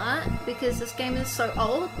I can't because this game is so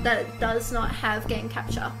old that it does not have game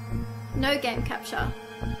capture. No game capture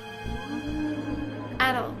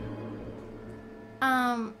at all.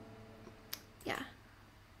 Yeah.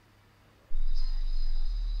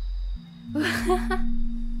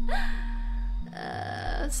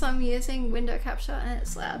 So I'm using window capture and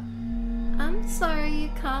it's loud. I'm sorry you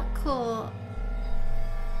can't call.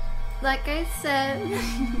 Like I said.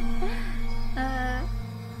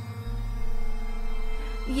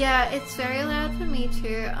 Yeah, it's very loud for me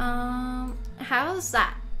too. How's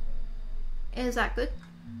that? Is that good?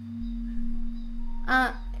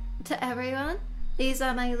 To everyone, these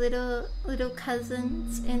are my little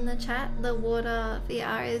cousins in the chat. The water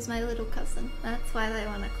VR is my little cousin. That's why they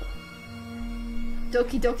want to call.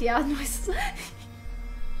 Doki doki ass noises.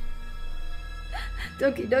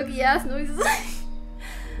 Doki doki ass noises.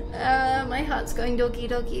 My heart's going doki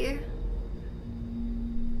doki.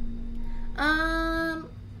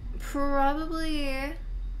 Probably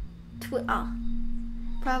Twitter.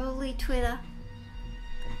 Probably Twitter.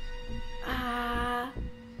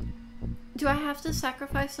 Do I have to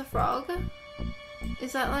sacrifice a frog?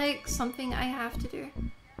 Is that like something I have to do?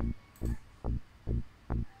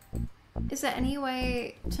 Is there any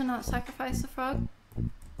way to not sacrifice the frog?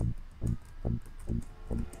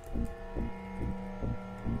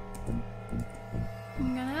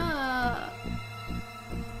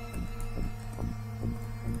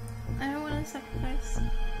 I don't want to sacrifice.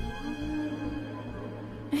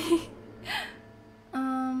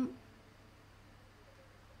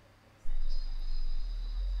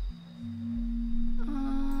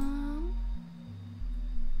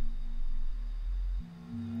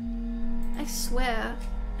 I swear.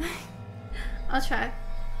 I'll try.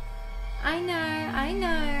 I know.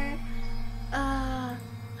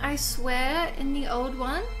 I swear in the old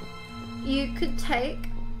one, you could take...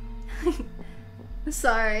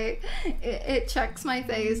 Sorry, it checks my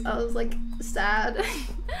face. I was like sad.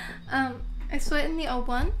 I swear in the old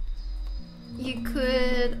one, you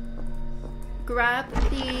could grab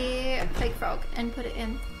the fake frog and put it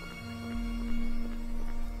in.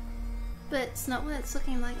 But it's not what it's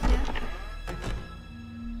looking like here.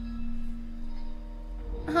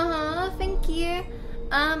 Oh, thank you.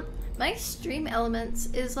 My stream elements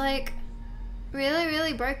is like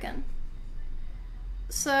really broken.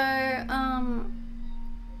 So,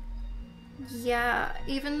 yeah,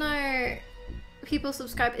 even though people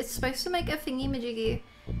subscribe, it's supposed to make a thingy-majiggy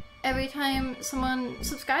every time someone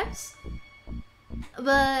subscribes,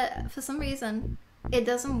 but for some reason it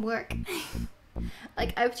doesn't work.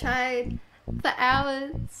 Like, I've tried for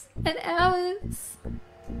hours and hours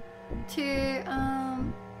to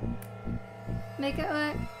make it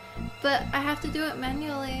work, but I have to do it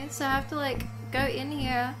manually, so I have to like go in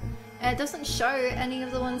here. And it doesn't show any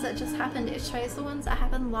of the ones that just happened, it shows the ones that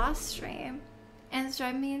happened last stream. And it's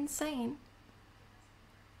driving me insane.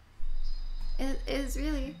 It is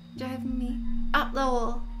really driving me up the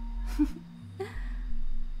wall.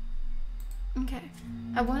 Okay,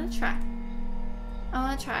 I want to try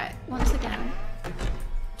it once again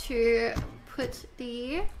to put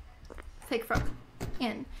the fake frog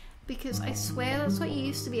in. Because I swear that's what you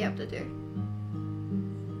used to be able to do.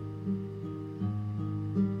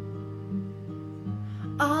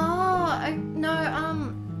 Oh,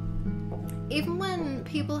 no, even when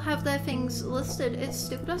people have their things listed, it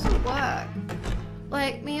still doesn't work.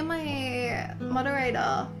 Like, me and my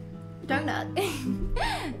moderator, Donut,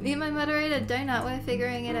 we're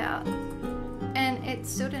figuring it out. And it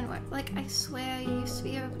still didn't work. Like, I swear you used to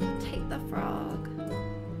be able to take the frog.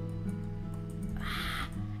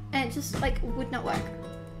 And it just, like, would not work.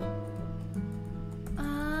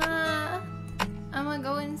 I'm gonna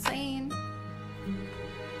go insane.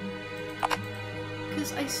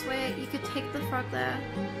 Because I swear you could take the frog there.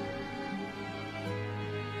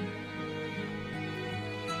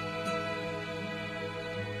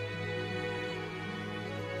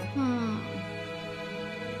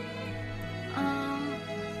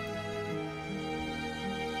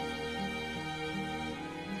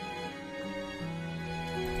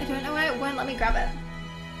 I don't know why it won't let me grab it.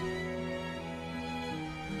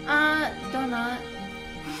 Donut.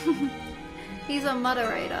 He's a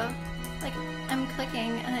moderator. Like, I'm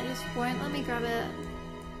clicking and it just won't let me grab it.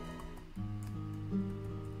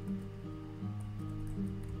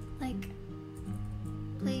 Like,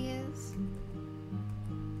 please.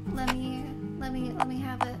 Let me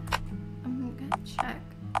have it. I'm gonna check.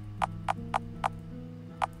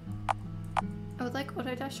 I would like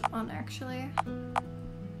auto dash on actually.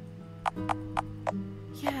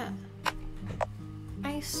 Yeah.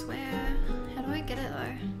 I swear. How do I get it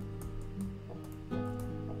though?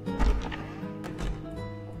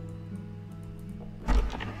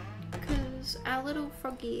 Because our little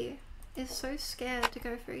froggy is so scared to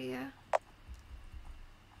go through here.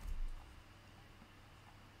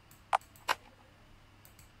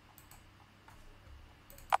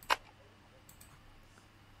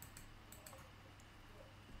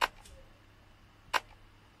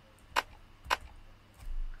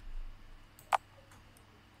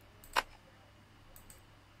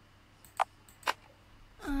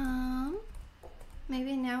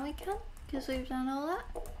 Maybe now we can, because we've done all that.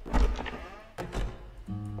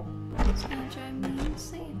 It's gonna drive me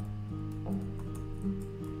insane.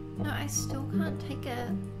 No, I still can't take it.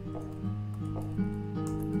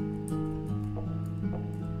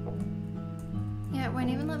 Yeah, it won't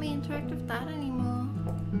even let me interact with that anymore.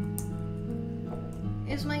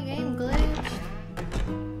 Is my game glitched?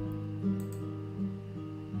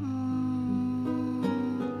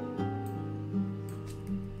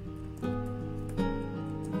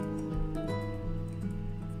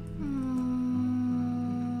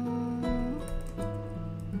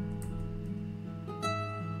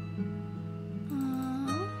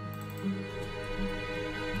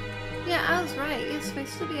 I was right, you're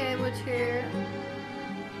supposed to be able to...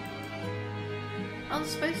 I was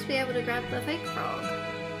supposed to be able to grab the fake frog.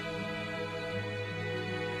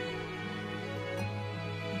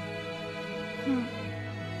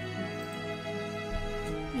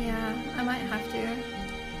 Yeah, I might have to.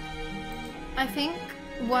 I think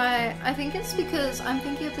it's because I'm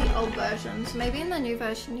thinking of the old versions. Maybe in the new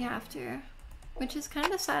version you have to. Which is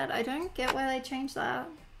kind of sad. I don't get why they changed that.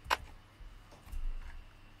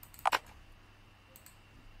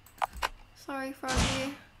 Sorry,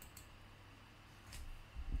 Froggy.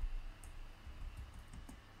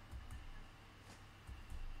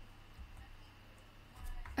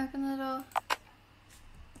 Open the door.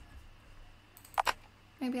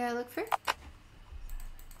 Maybe I look through?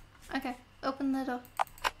 Okay, open the door.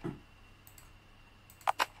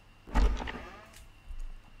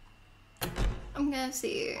 I'm gonna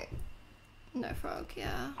see. No frog,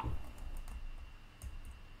 yeah.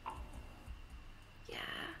 Yeah.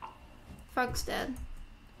 Frog's dead.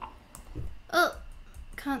 Oh,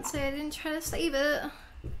 can't say I didn't try to save it.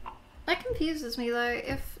 That confuses me though,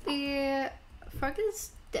 if the frog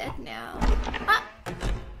is dead now. Ah!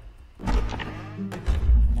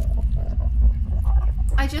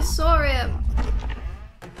 I just saw him.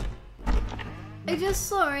 I just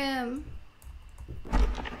saw him.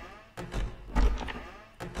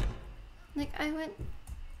 Like I went.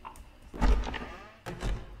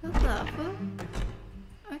 What the fuck?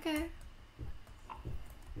 Okay.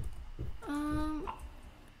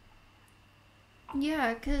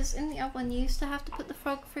 Yeah, because in the other one you used to have to put the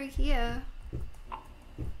frog through here.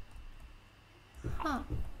 Huh.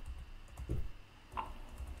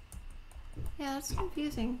 Yeah, that's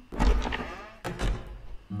confusing.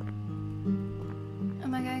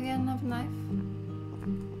 Am I gonna get another knife?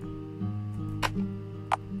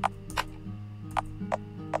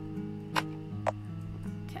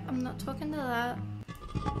 Okay, I'm not talking to that.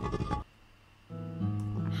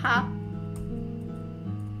 Ha!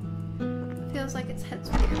 Feels like its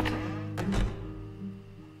head's moved.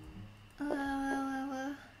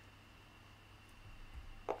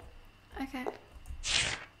 Okay.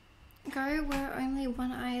 Go where only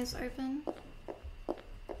one eye is open.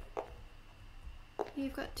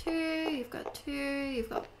 You've got two, you've got two, you've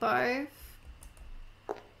got both.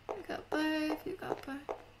 You've got both, you've got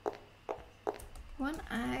both. One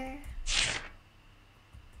eye.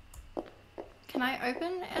 Can I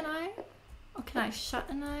open an eye? Or can I shut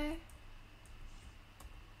an eye?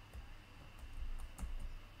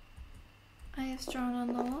 Eye is drawn on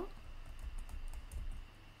the wall.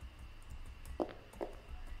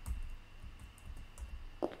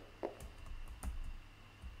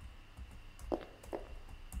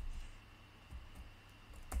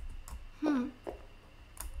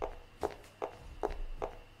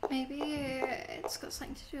 Maybe it's got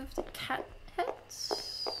something to do with the cat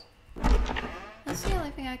heads? That's the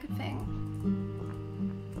only thing I could think.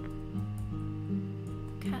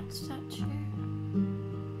 Cat statue.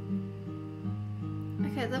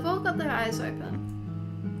 Okay, they've all got their eyes open.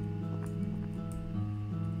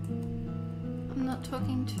 I'm not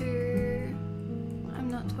talking to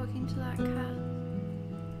that cat.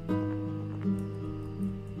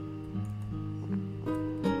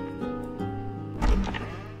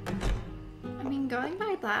 Going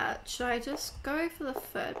by that, should I just go for the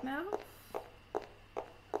third mouth?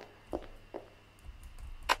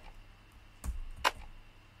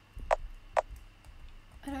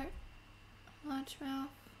 I don't... large mouth.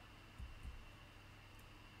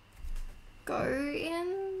 Go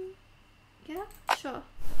in... yeah? Sure.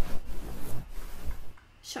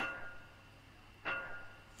 Sure.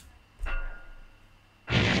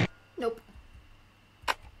 Nope.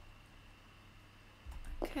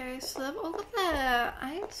 Okay, so they've all got their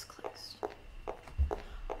eyes closed.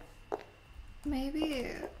 Maybe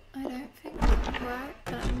I don't think that would work,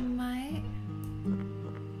 but it might.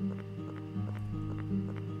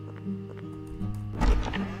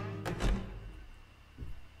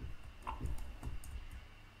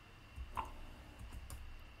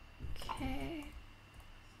 Okay.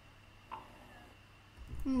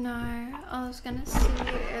 No, I was gonna see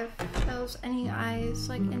if there was any eyes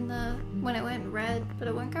like in the when it went red, but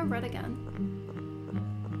it won't go red again.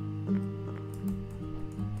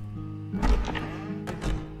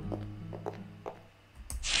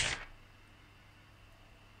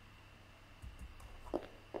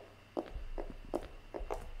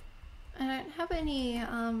 I don't have any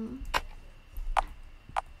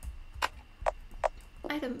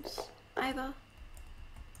items either.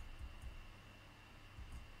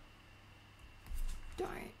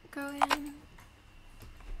 Don't go in.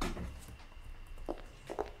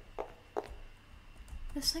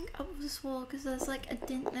 There's something up this wall because there's like a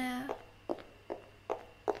dent there.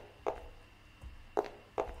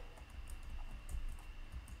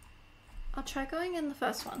 I'll try going in the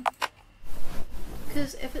first one.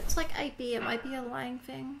 Because if it's like 8B, it might be a lying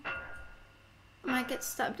thing. I might get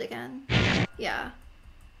stabbed again. Yeah.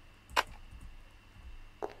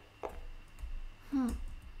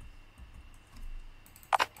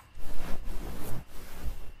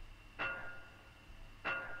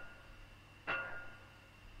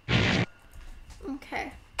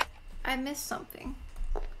 Okay. I missed something.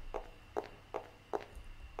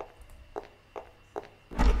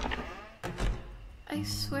 I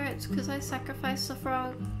swear it's because I sacrificed the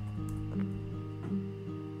frog.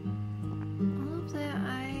 All of their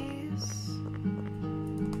eyes.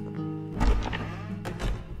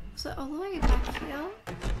 Is it all the way back here?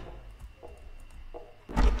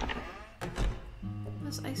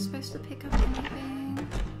 Was I supposed to pick up anything?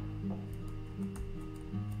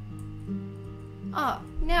 Oh,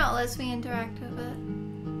 now it lets me interact with it.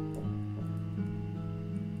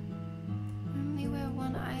 Only where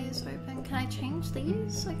one eye is open. Can I change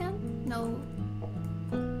these again? No.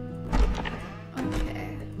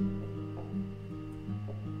 Okay.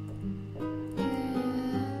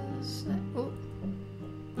 Is that... Oh.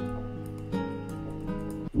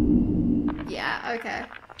 Yeah, okay.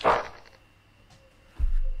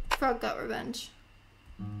 Frog got revenge.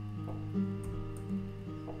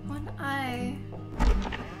 One eye.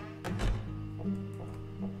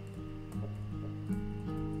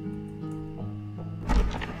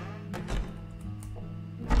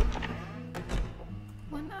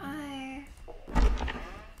 One eye.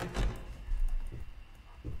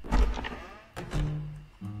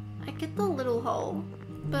 I get the little hole,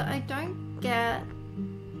 but I don't get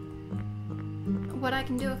what I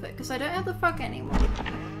can do with it because I don't have the frog anymore.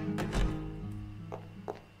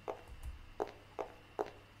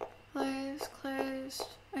 Close, closed,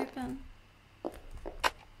 open.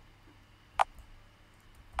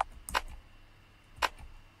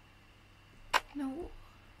 No.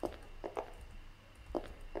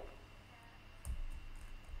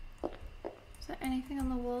 Is there anything on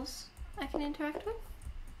the walls I can interact with?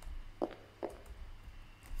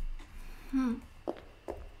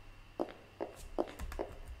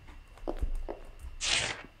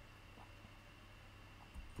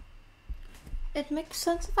 It makes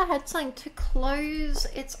sense if I had something to close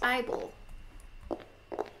its eyeball.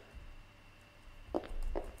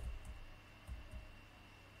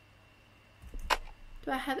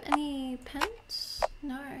 Do I have any pens?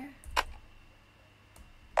 No.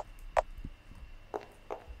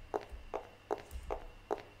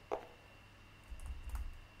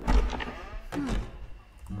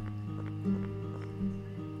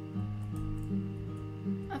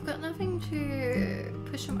 I've got nothing to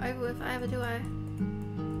push him over with either, do I?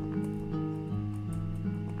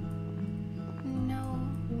 No.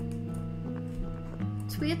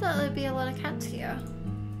 It's weird that there'd be a lot of cats here.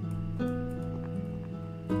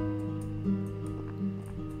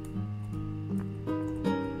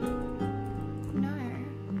 No.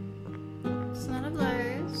 It's none of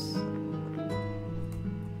those.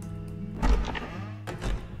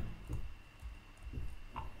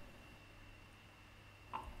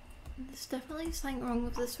 There's definitely something wrong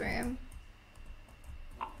with this room.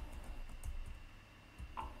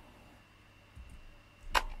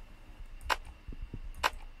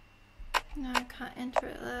 No, I can't enter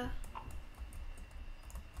it there.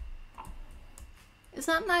 Is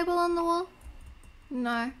that an eyeball on the wall?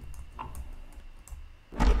 No.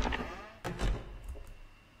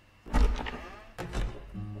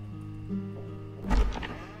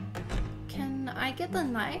 Can I get the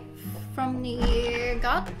knife from the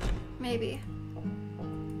guard? Maybe.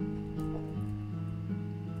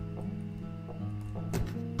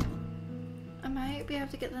 I might be able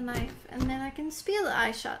to get the knife and then I can spear the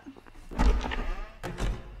eye shut.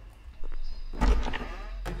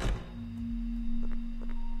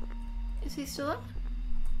 Is he still up?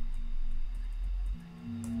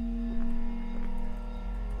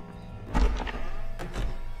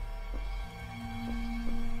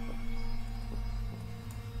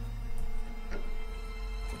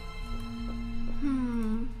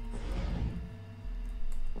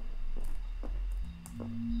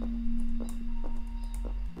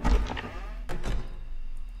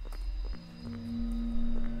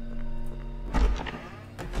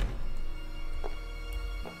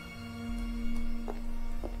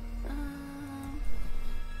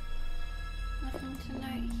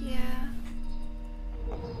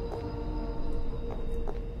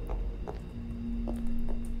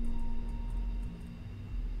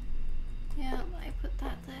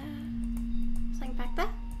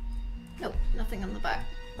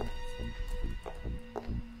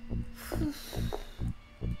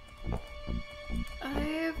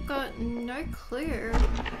 got no clue.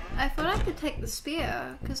 I thought I could take the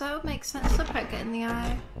spear, because that would make sense to poke it in the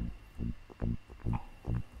eye.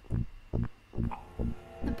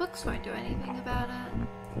 The books won't do anything about it.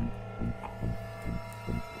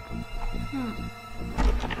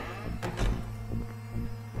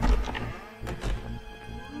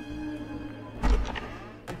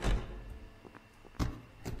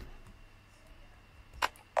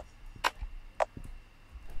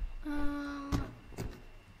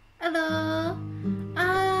 Hello.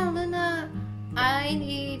 Luna. I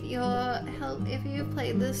need your help if you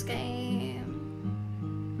play this game.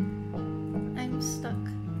 I'm stuck.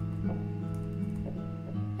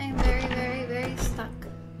 I'm very, very, very stuck.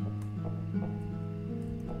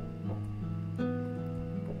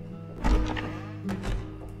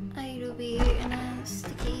 I will be in a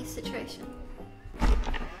sticky situation.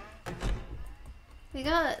 We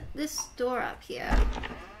got this door up here.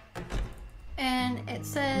 And it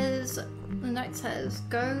says, the note says,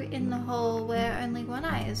 go in the hole where only one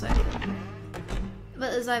eye is open.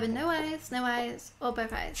 But there's either no eyes, or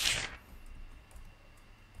both eyes.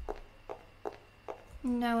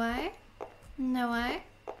 No eye,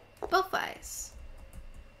 both eyes.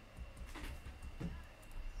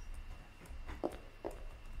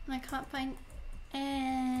 I can't find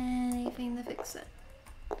anything to fix it.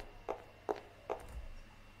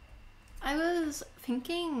 I was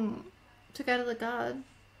thinking to go to the guard.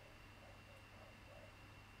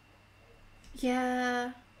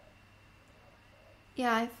 Yeah,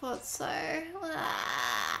 I thought so.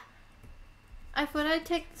 I thought I'd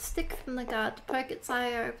take the stick from the guard to poke its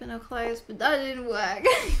eye open or close, but that didn't work.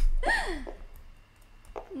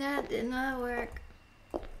 That did not work.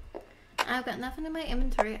 I've got nothing in my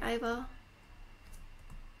inventory either.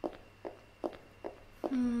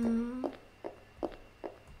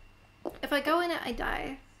 If I go in it, I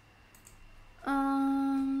die.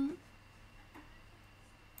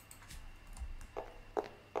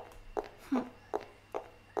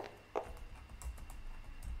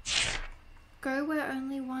 Go where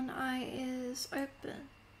only one eye is open.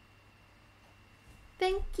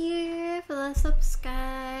 Thank you for the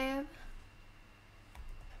subscribe.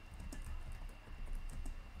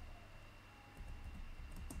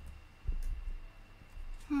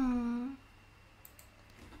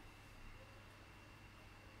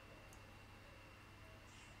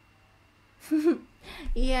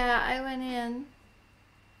 Yeah, I went in.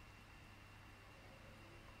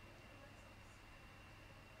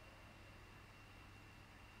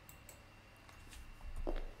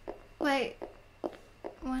 Wait,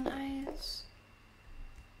 one eye is...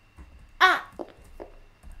 Ah!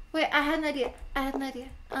 Wait, I had an idea.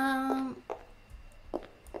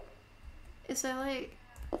 Is there like...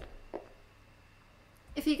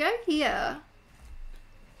 If you go here,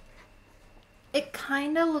 it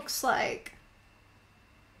kinda looks like...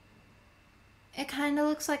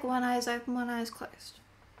 one eye is open, one eye is closed.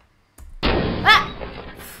 Ah!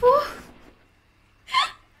 Whew.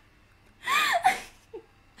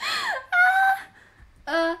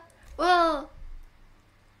 Well,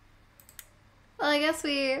 I guess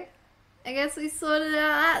we sorted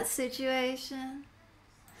out that situation.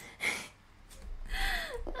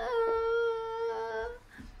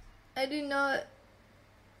 I do not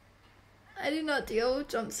deal with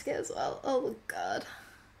jump scares well. Oh god.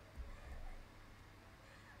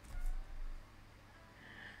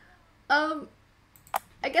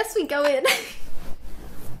 I guess we go in.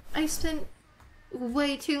 I spent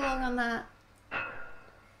way too long on that.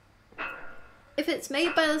 If it's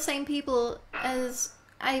made by the same people as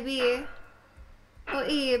IB or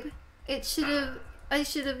Ebe, I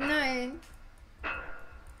should have known.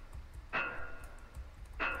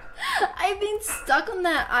 I've been stuck on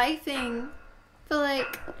that eye thing for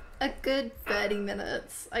like a good 30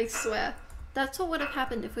 minutes, I swear. That's what would have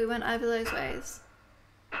happened if we went either of those ways.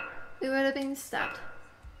 We would have been stabbed.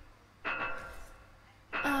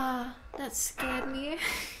 Ah, that scared me.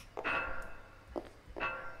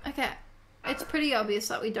 Okay, it's pretty obvious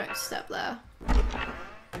that we don't step there.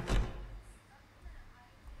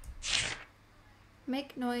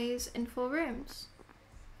 Make noise in 4 rooms.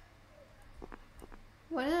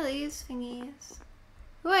 What are these thingies?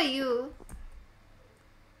 Who are you?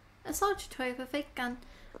 A soldier toy with a fake gun.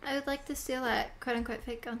 I would like to steal that quote-unquote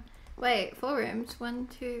fake gun. Wait, 4 rooms? 1,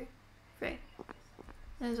 2, 3.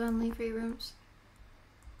 There's only 3 rooms.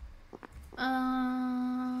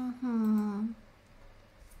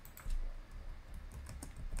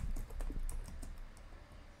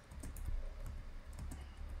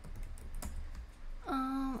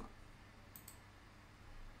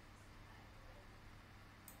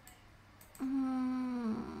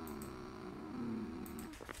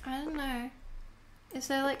 I don't know. Is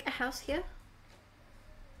there like a house here?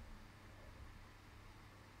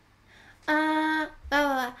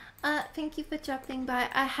 Thank you for dropping by.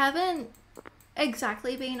 I haven't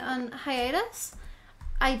exactly been on hiatus.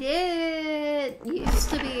 I used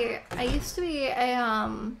to be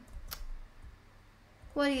a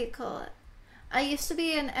what do you call it? I used to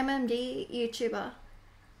be an MMD YouTuber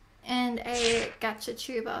and a gacha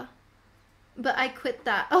tuber, but I quit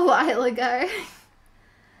that a while ago.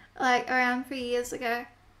 Like around 3 years ago.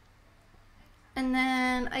 And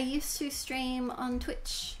then I used to stream on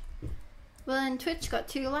Twitch. Well, then Twitch got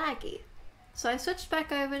too laggy, so I switched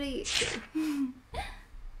back over to YouTube.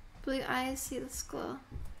 Blue eyes, see the score.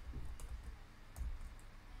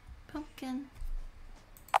 Pumpkin.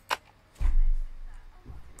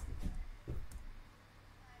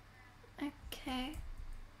 Okay.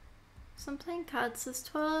 So I'm playing cards. There's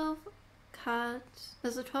 12 cards.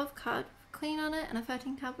 There's a 12 card queen on it and a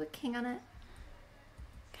 13 card with king on it.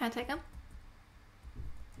 Can I take them?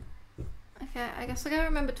 Okay, I guess I gotta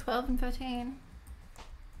remember 12 and 13.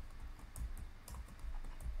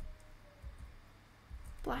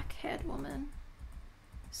 Black haired woman.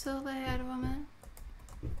 Silver haired woman.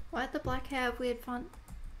 Why'd the black hair have weird font?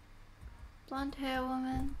 Blonde hair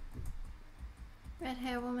woman. Red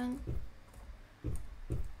hair woman.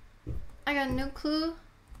 I got no clue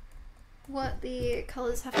what the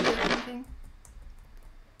colors have to do with anything.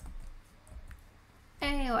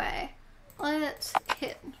 Anyway, let's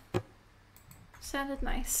hit. Sounded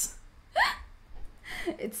nice.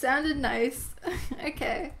 It sounded nice.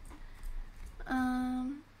 Okay.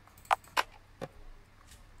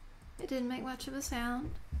 It didn't make much of a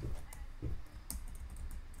sound.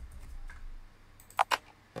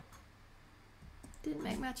 Didn't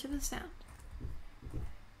make much of a sound.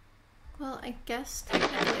 Well, I guess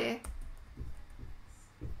technically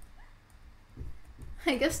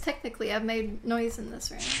I've made noise in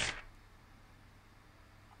this room.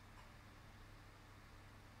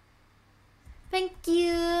 Thank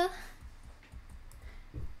you!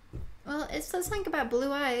 Well, it says something about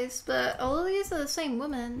blue eyes, but all of these are the same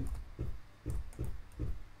woman.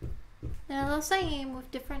 They're the same with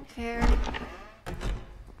different hair.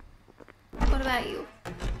 What about you?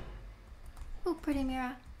 Oh, pretty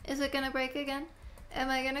mirror. Is it gonna break again? Am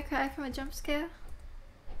I gonna cry from a jump scare?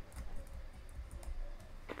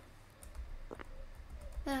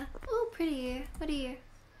 Oh, pretty. What are you?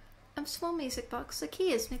 Small music box. The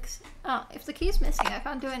key is mixing. Oh, if the key is missing, I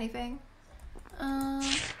can't do anything.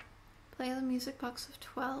 Play the music box with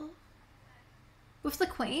 12. With the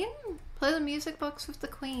queen? Play the music box with the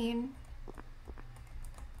queen.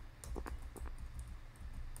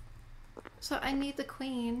 So I need the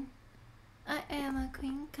queen. I am a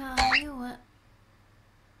queen, call you what?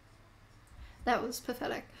 That was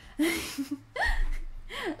pathetic. That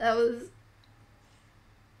was...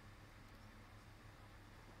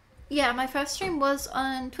 Yeah, my first stream was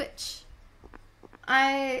on Twitch.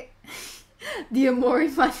 The Amori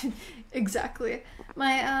one. Exactly.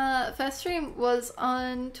 My first stream was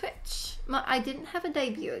on Twitch. I didn't have a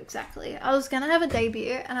debut exactly. I was gonna have a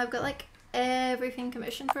debut and I've got like everything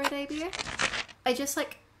commissioned for a debut. I just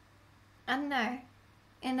like, I don't know.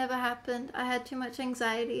 It never happened. I had too much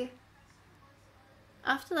anxiety.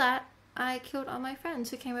 After that, I killed all my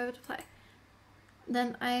friends who came over to play.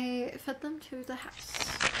 Then I fed them to the house,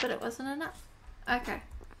 but it wasn't enough. Okay,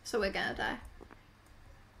 so we're gonna die.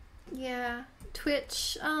 Yeah,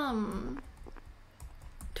 Twitch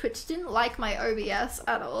didn't like my OBS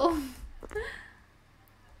at all.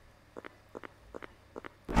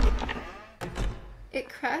 It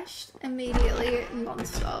crashed immediately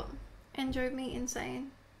non-stop and drove me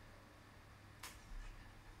insane.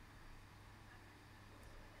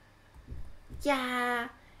 Yeah,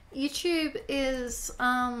 YouTube is,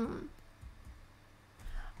 I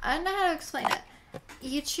don't know how to explain it.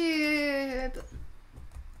 YouTube,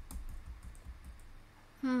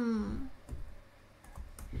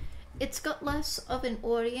 it's got less of an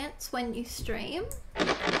audience when you stream,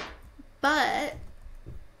 but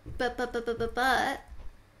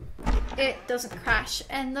it doesn't crash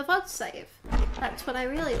and the VODs save. That's what I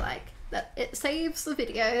really like, that it saves the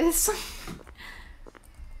videos.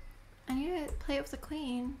 I need to play it with the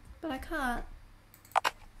queen, but I can't.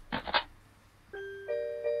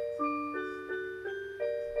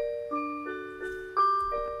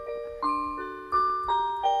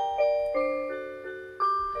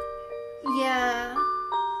 Yeah.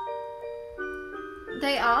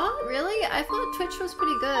 They are? Really? I thought Twitch was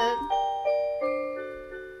pretty good.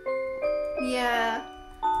 Yeah.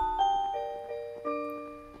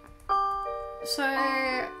 So,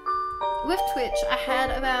 with Twitch, I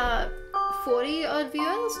had about 40 odd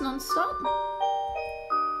viewers non-stop.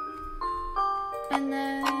 And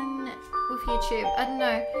then with YouTube, I don't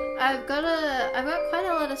know. I've got quite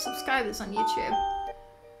a lot of subscribers on YouTube,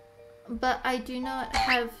 but I do not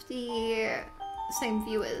have the same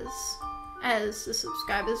viewers as the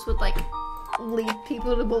subscribers would like lead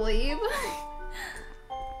people to believe.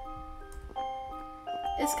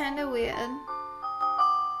 It's kind of weird.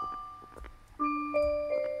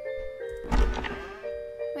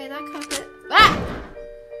 Wait, that carpet. Ah!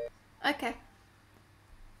 Okay.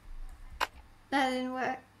 That didn't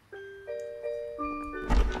work.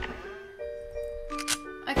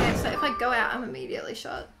 Okay, so if I go out, I'm immediately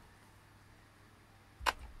shot.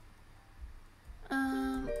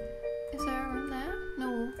 Is there a room there?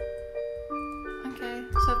 No. Okay,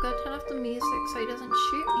 so I've got to turn off the music so he doesn't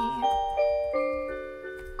shoot me.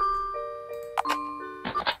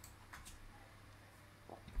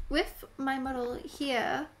 With my model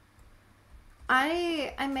here,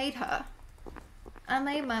 I made her. I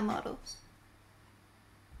made my models.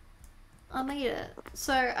 I made it.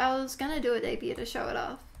 So I was gonna do a debut to show it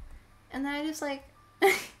off. And then I just like...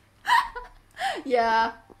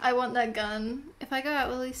 Yeah, I want that gun. If I go out,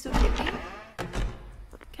 will he still shoot me?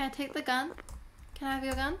 Can I take the gun? Can I have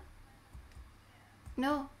your gun?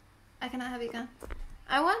 No, I cannot have your gun.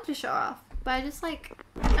 I want to show off, but I just like...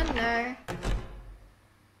 I don't know.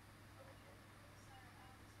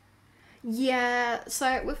 Yeah,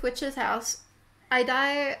 so with Witch's House, I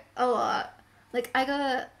die a lot. Like I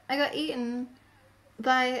got eaten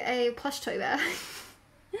by a plush toy bear.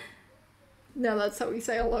 No, that's how we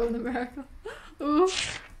say hello in America. Ooh.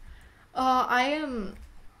 Oh,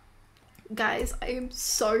 guys, I am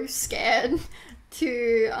so scared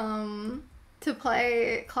to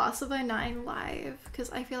play Class of 09 live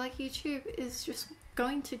because I feel like YouTube is just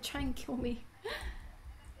going to try and kill me.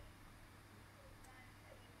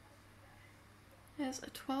 There's a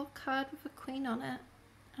 12 card with a queen on it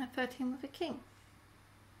and a 13 with a king.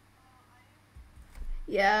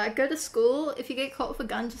 Yeah, go to school. If you get caught with a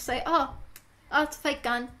gun, just say, oh, it's a fake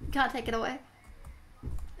gun. You can't take it away.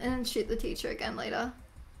 And then shoot the teacher again later.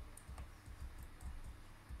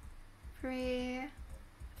 3,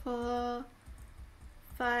 4,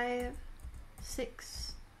 5,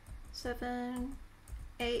 6, 7,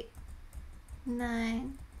 8,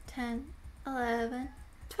 9, 10, 11,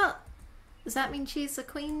 12. Does that mean she's the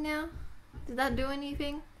queen now? Did that do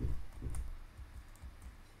anything?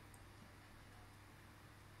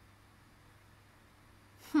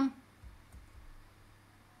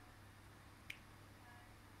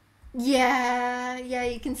 Yeah,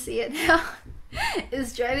 you can see it now.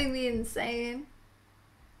 It's driving me insane.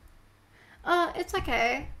 Oh, it's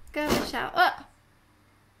okay. Go have a shower. Oh!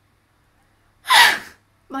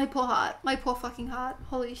 My poor heart. My poor fucking heart.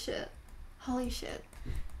 Holy shit. Holy shit.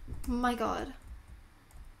 My god.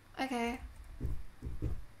 Okay.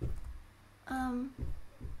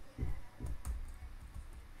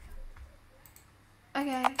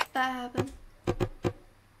 Okay, that happened.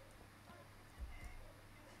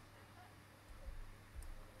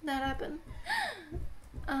 That happened.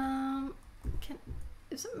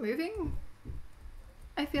 Is it moving?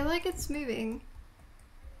 I feel like it's moving.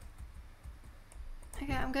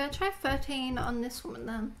 Okay, I'm gonna try 13 on this woman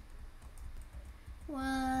then.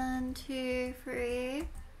 1, 2, 3,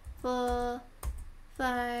 4,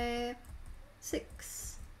 5,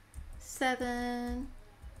 6, 7,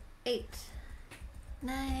 8,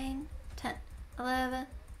 9, 10, 11,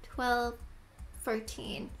 12,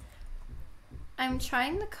 13. I'm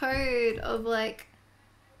trying the code of like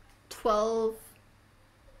 12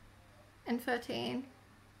 and 13.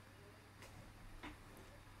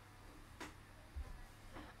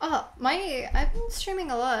 Oh, I've been streaming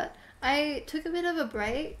a lot. I took a bit of a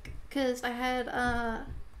break because I had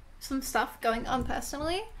some stuff going on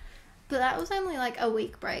personally, but that was only like a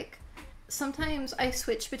week break. Sometimes I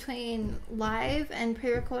switch between live and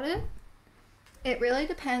pre-recorded. It really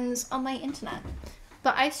depends on my internet.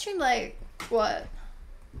 But I stream like, what,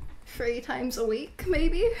 3 times a week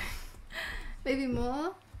maybe? Maybe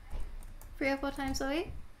more? 3 or 4 times a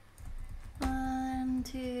week? 1,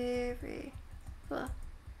 2, 3, 4,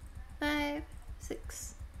 5,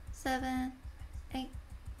 6, 7, 8,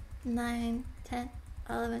 9, 10,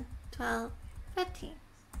 11, 12, 13.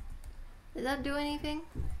 Did that do anything?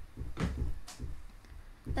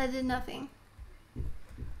 That did nothing.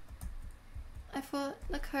 I thought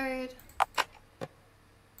the code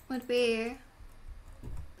would be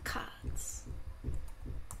the cards.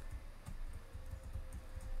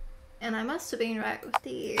 And I must have been right with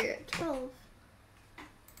the 12.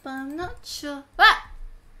 But I'm not sure. Ah!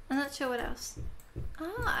 I'm not sure what else.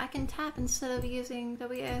 Ah, I can tap instead of using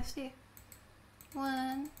WASD.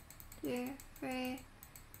 1, 2, 3,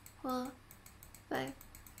 4, 5,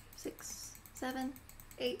 6, 7,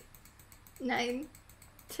 8, 9,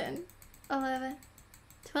 10, 11,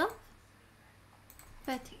 12,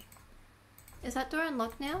 13. Is that door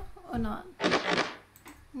unlocked now or not?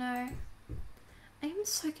 No. I am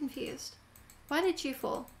so confused. Why did you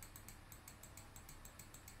fall?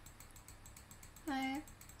 5,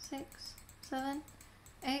 6, 7,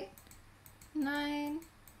 8, 9,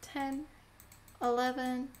 10,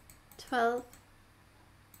 11, 12,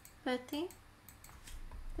 13. Did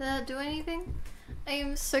that do anything? I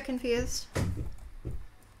am so confused.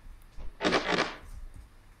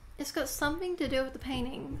 It's got something to do with the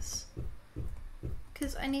paintings.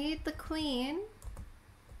 Because I need the queen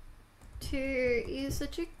to use the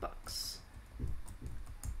jukebox.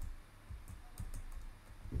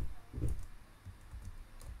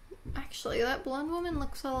 Actually, that blonde woman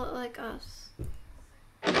looks a lot like us.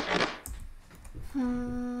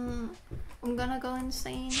 I'm gonna go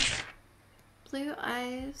insane. Blue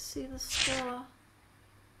eyes, see the score.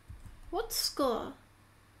 What score?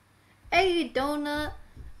 Hey, Donut!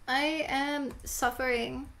 I am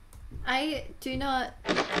suffering. I do not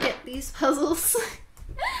get these puzzles.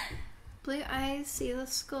 Blue eyes, see the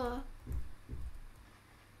score.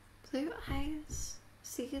 Blue eyes,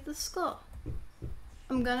 see the score.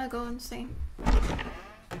 I'm gonna go insane.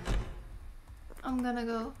 I'm gonna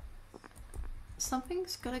go.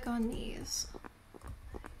 Something's gotta go in these.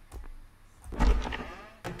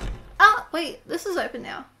 Ah, wait, this is open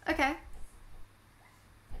now. Okay.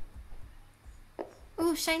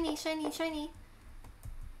 Ooh, shiny, shiny, shiny.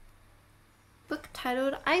 Book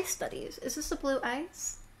titled Ice Studies. Is this the blue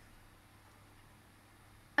ice?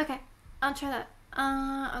 Okay, I'll try that.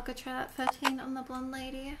 I'll go try that 13 on the blonde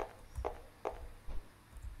lady.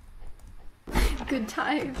 Good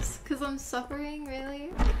times, because I'm suffering,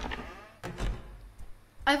 really.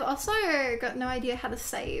 I've also got no idea how to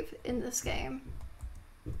save in this game.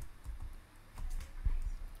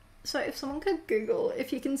 So if someone could Google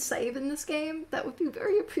if you can save in this game, that would be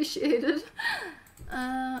very appreciated.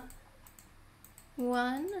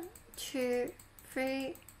 1, 2,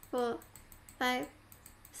 3, 4, 5,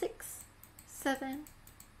 6, 7,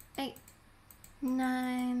 8,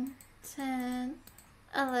 9, 10,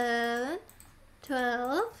 11,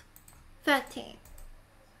 12, 13.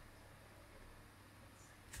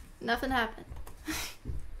 Nothing happened.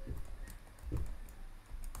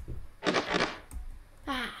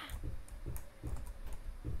 Ah.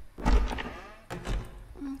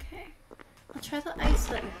 Okay. I'll try the ice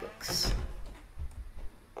study books.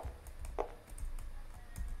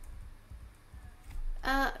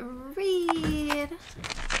 Read.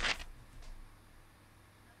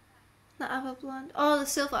 The other blonde. Oh, the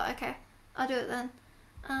silver. Okay. I'll do it then.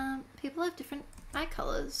 People have different eye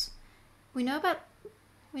colors. We know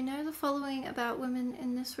the following about women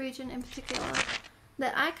in this region in particular.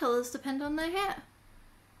 Their eye colors depend on their hair.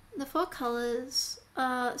 The 4 colors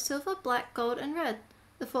are silver, black, gold, and red.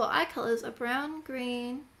 The 4 eye colors are brown,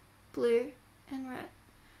 green, blue, and red.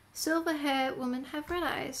 Silver hair women have red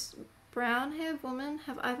eyes. Brown hair women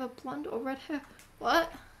have either blonde or red hair.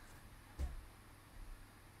 What?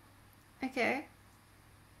 Okay.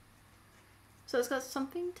 So it's got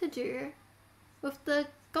something to do with the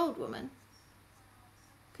gold woman.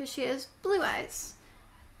 Because she has blue eyes.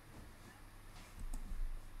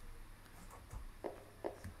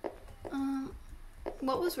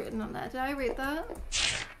 What was written on that? Did I read that?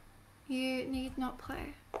 You need not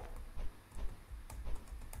play.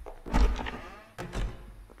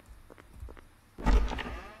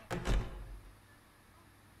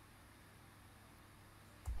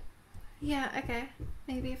 Yeah, okay.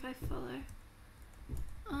 Maybe if I follow.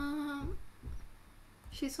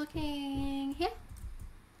 She's looking here.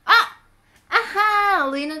 Ah! Aha!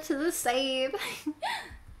 Lean into the save.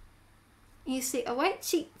 You see a white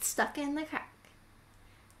sheet stuck in the crack.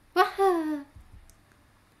 Wah!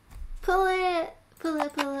 Pull it! Pull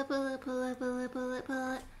it, pull it, pull it, pull it, pull it, pull it,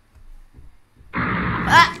 pull it.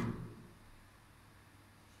 Ah!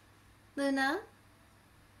 Luna?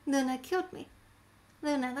 Luna killed me.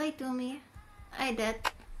 Luna lied to me. I did.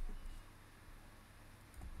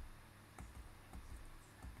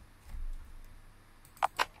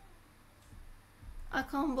 I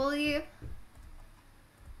can't believe.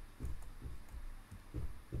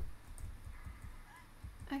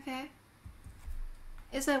 Okay.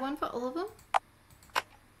 Is there one for all of them?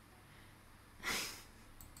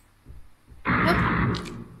 Nope.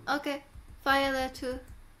 Okay. Fire there too.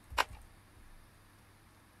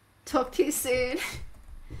 Talk too soon.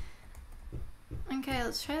 Okay,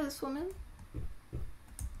 let's try this woman.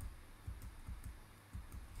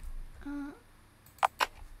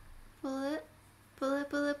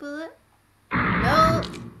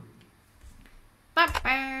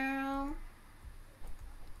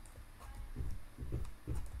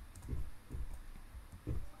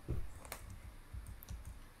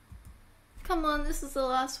 Come on, this is the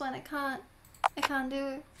last one. I can't do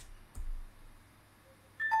it.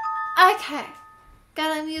 Okay.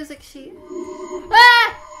 Got a music sheet.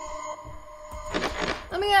 Ah!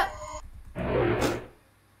 Let me go.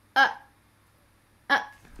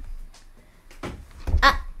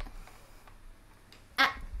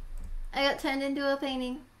 I got turned into a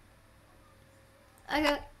painting. I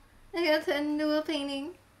got turned into a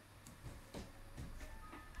painting.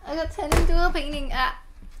 I got turned into a painting.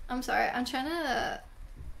 I'm sorry. I'm trying to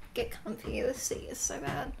get comfy. This seat is so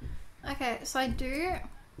bad. Okay, so I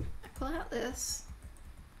pull out this.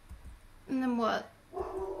 And then what?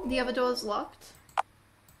 The other door's locked.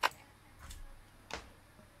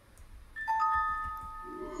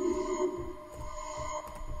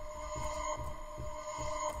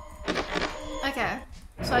 Okay,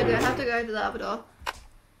 so I do have to go to the other door.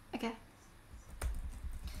 Okay.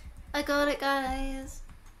 I got it, guys.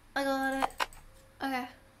 I got it. Okay.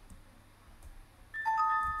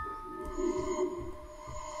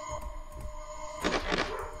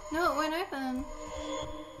 No, it won't open.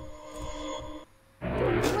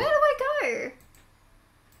 Where do I go?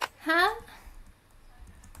 Huh?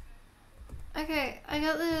 Okay, I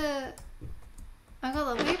got the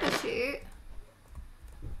paper sheet.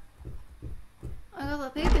 I got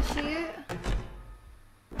the paper sheet.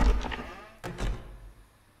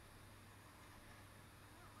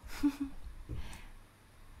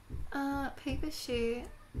 Paper sheet.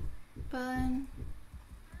 But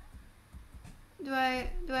do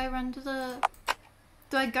I run to the?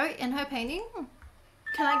 Do I go in her painting?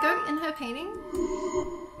 Can I go in her painting?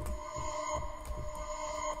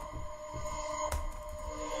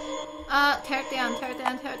 Tear it down, tear it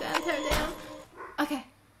down, tear it down, tear it down. Okay.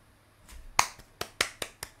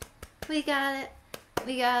 We got it.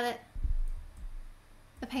 We got it.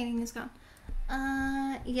 The painting is gone.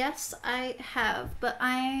 Yes, I have, but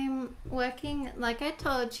I'm working, like I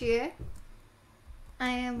told you, I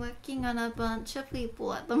am working on a bunch of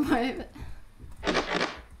people at the moment.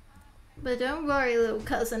 But don't worry, little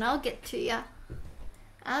cousin, I'll get to ya.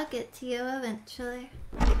 I'll get to you eventually.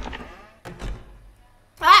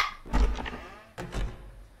 Ah!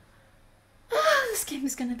 This game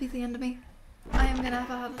is gonna be the end of me. I am gonna have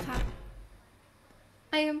a heart attack.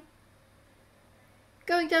 I am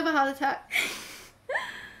going to have a heart attack.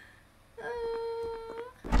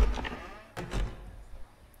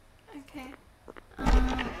 Okay.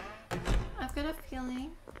 I've got a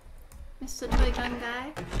feeling, Mr. Toy Gun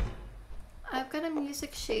Guy, I've got a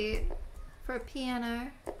music sheet for a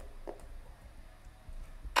piano.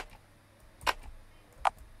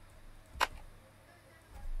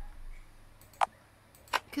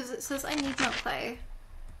 Because it says I need not play.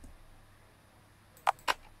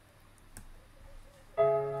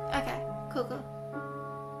 Okay, cool, cool.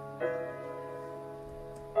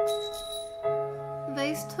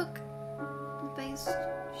 Vase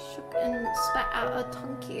shook and spat out a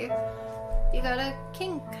tonky. You got a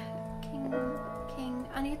king.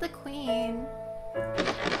 I need the queen.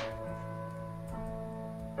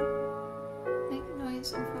 Make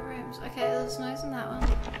noise in 4 rooms. Okay, there's noise in that one.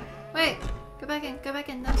 Wait, go back in,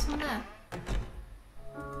 there's someone there.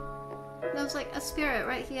 There's like a spirit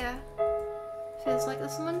right here. Feels like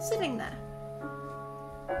there's someone sitting there.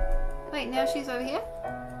 Wait, now she's over here?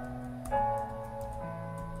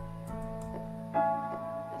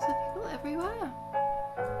 There's people everywhere.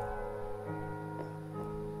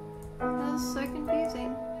 That's so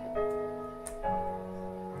confusing.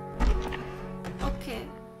 Okay.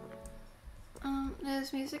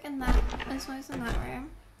 There's music in that. There's noise in that room.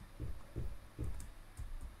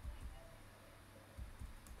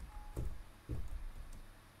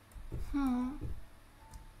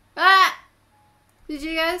 Ah! Did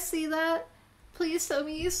you guys see that? Please tell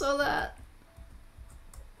me you saw that.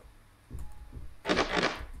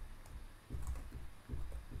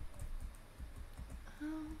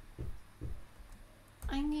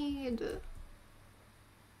 I need... A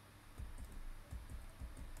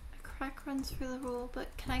crack runs through the wall,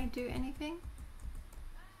 but can I do anything?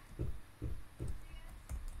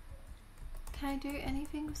 Can I do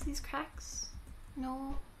anything with these cracks?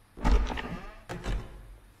 No.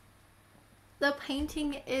 The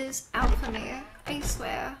painting is out for me, I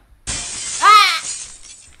swear. Ah!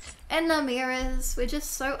 And the mirrors, we're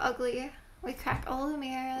just so ugly. We crack all the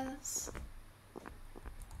mirrors.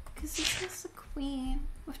 Because this is the queen,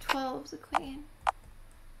 with 12's the queen.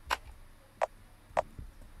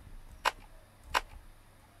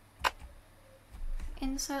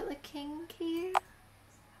 Insert the king key.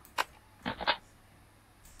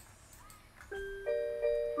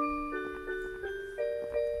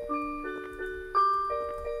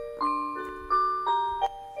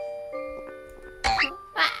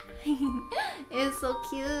 It's so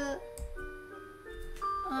cute.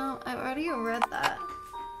 I already read that.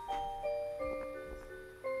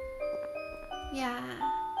 Yeah.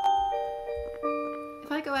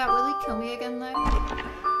 If I go out, will he kill me again though?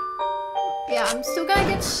 Yeah, I'm still gonna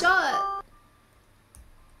get shot.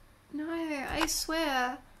 No, I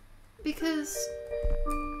swear. Because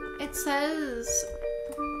it says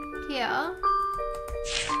here,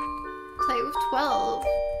 play with 12.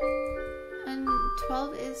 And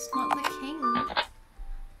 12 is not the king.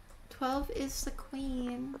 12 is the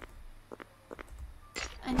queen.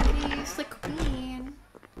 I need to use the queen.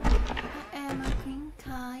 I am a queen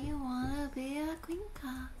car, you wanna be a queen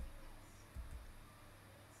car.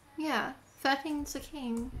 Yeah, 13's the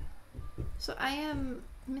king. So I am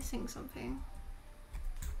missing something.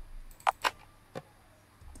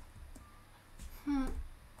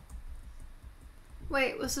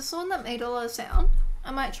 Wait, was this the one that made a lot of sound?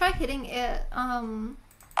 I might try hitting it, 1,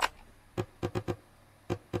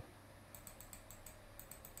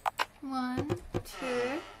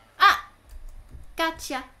 2... Ah!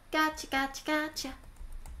 Gotcha! Gotcha, gotcha, gotcha.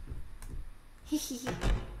 Hehe.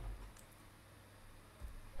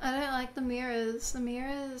 I don't like the mirrors. The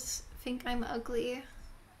mirrors think I'm ugly.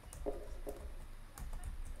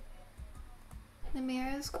 The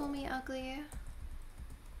mirrors call me ugly.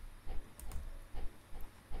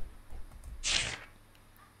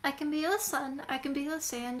 I can be the sun, I can be the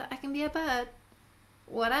sand, I can be a bird.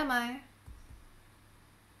 What am I?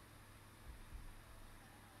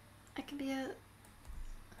 I can be a...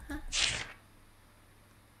 Huh?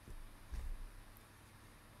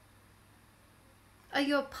 Are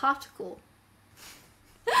you a particle?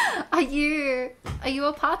 Are you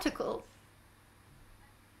a particle?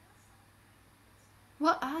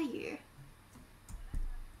 What are you?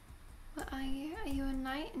 What are you? Are you a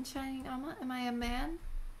knight in shining armor? Am I a man?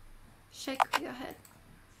 Shake your head.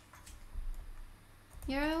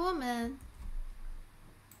 You're a woman.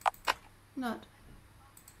 Not.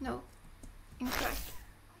 No. Incorrect.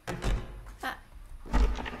 Ah.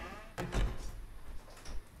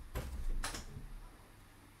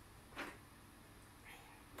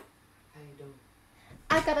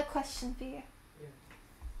 I got a question for you. Yeah.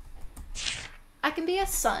 I can be a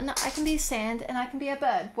sun, I can be sand, and I can be a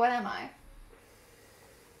bird. What am I?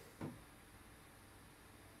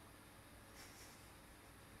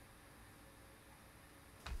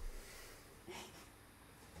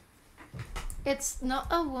 It's not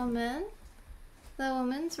a woman. The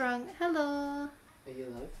woman's wrong. Hello. Are you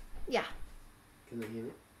alive? Yeah. Can you hear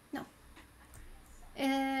me? No.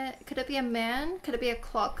 Could it be a man? Could it be a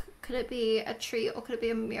clock? Could it be a tree? Or could it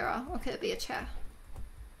be a mirror? Or could it be a chair?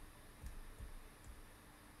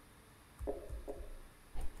 A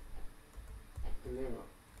mirror.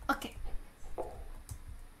 Okay.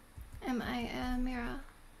 Am I a mirror?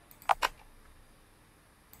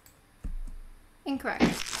 Incorrect.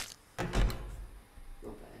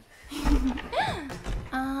 Not bad.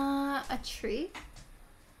 A tree?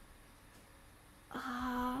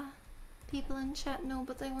 People in chat know,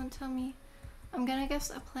 but they won't tell me. I'm gonna guess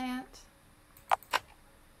a plant.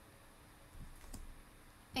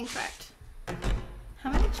 Incorrect.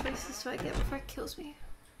 How many choices do I get before it kills me?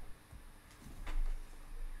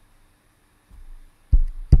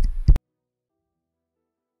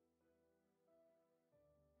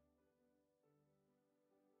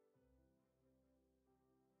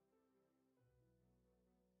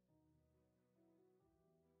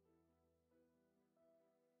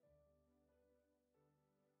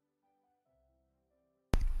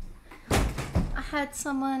 I had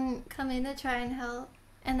someone come in to try and help,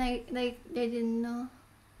 and they didn't know.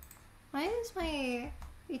 Why is my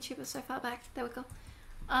VTuber so far back? There we go.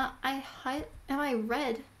 Am I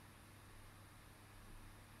red?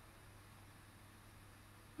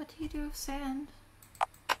 What do you do with sand?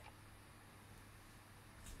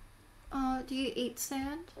 Do you eat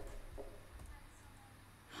sand?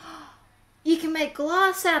 You can make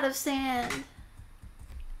glass out of sand!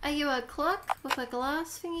 Are you a clock with a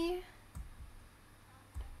glass thingy?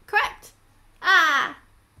 Correct! Ah!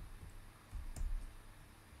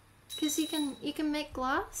 Because you can make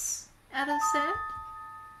glass out of sand?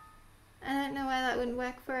 I don't know why that wouldn't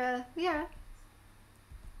work for a mirror.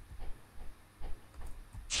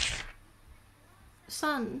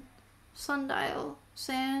 Sun, sundial,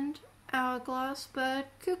 sand, hourglass, bird,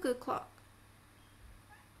 cuckoo clock.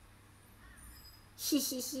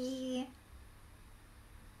 Hehehe.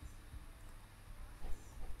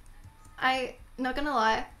 Not gonna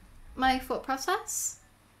lie, my thought process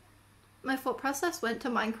went to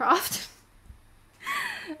Minecraft.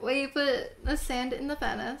 Where you put the sand in the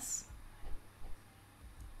furnace.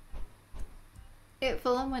 It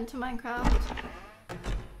full and went to Minecraft.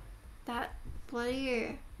 That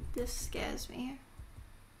bloody... This scares me.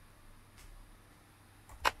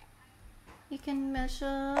 You can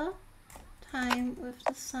measure time with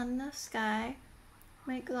the sun in the sky.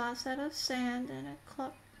 Make glass out of sand and a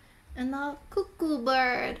clock. And a cuckoo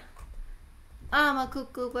bird. I'm a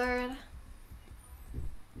cuckoo bird.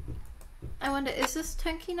 I wonder, is this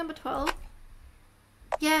turnkey number 12?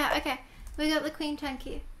 Yeah, okay. We got the queen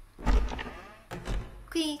turnkey.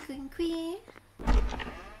 Queen, queen, queen.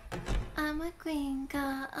 I'm a queen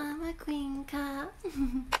car, I'm a queen car.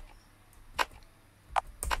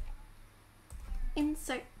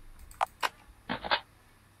 Insert.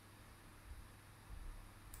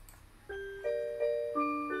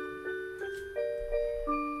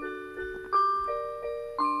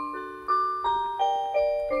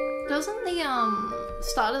 Doesn't the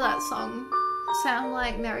start of that song sound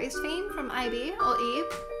like Mary's theme from IB or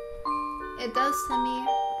Eve? It does to me.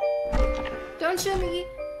 Don't shoot me!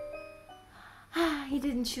 Ah, he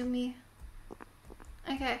didn't shoot me.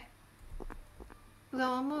 Okay. We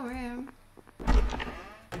got one more room.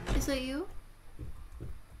 Is it you?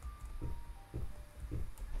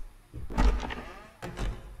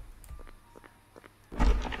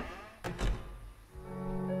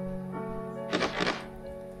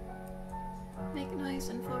 Make noise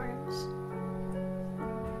in forums.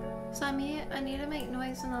 Sammy, I need to make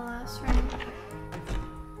noise in the last room.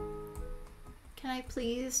 Can I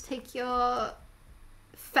please take your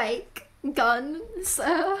fake gun,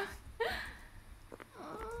 sir?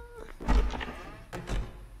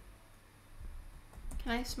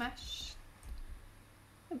 Can I smash?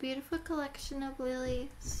 A beautiful collection of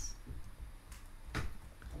lilies.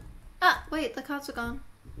 Ah, wait, the cards are gone.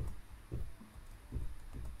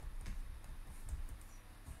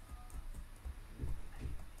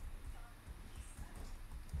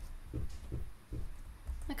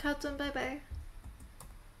 The cards went bye-bye.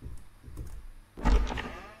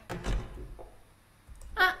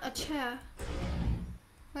 Ah, a chair.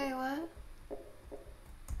 Wait, what?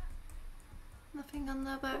 Nothing on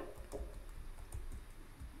the back.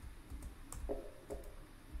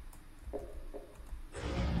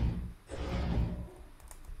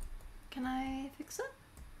 Can I fix it?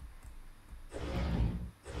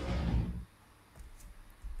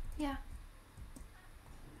 Yeah.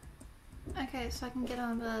 Okay, so I can get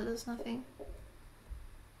on, but there's nothing.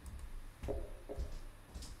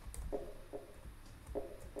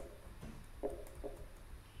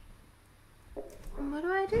 And what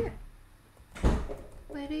do I do?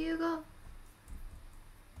 Where do you go?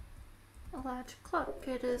 A large clock.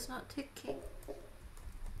 It is not ticking.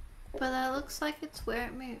 But that looks like it's where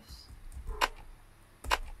it moves.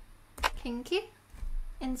 Kinky?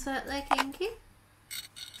 Insert the kinky.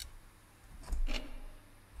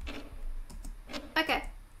 Okay.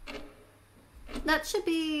 That should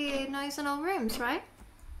be noise in all rooms, right?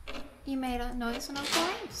 You made a noise in all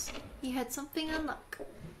rooms. You had something unlock.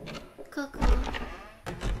 Cool, cool.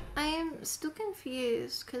 I am still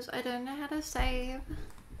confused because I don't know how to save.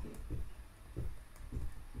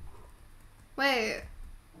 Wait.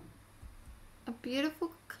 A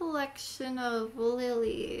beautiful collection of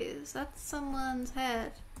lilies. That's someone's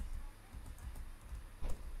head.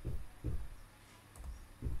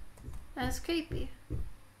 That's creepy.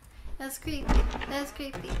 That's creepy. That's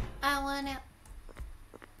creepy. I want it.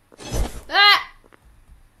 Ah!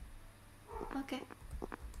 Okay.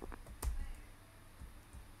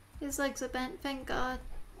 His legs are bent, thank God.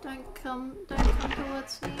 Don't come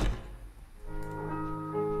towards me.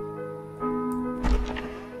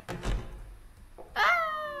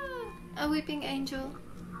 Ah! A weeping angel.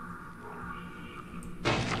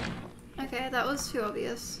 Okay, that was too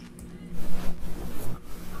obvious.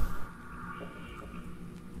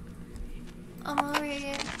 I'm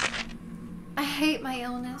alright. I hate my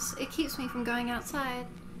illness. It keeps me from going outside.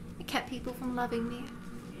 It kept people from loving me.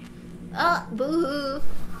 Ah, boo-hoo.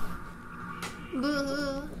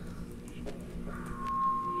 Boo-hoo.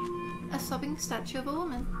 A sobbing statue of a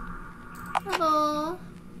woman. Hello.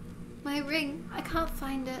 My ring. I can't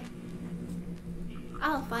find it.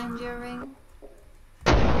 I'll find your ring.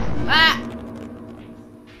 Ah!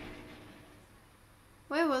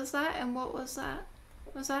 Where was that and what was that?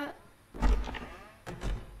 Was that...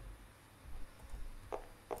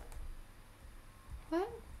 What?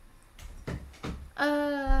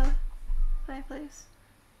 Fireplace.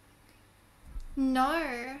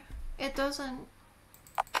 No, it doesn't.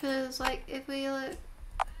 Cause like if we look,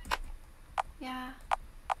 yeah,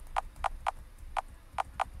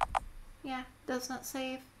 does not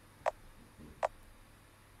save.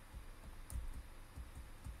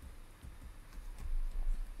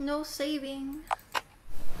 No saving.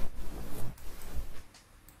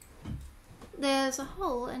 There's a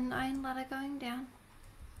hole in an iron ladder going down.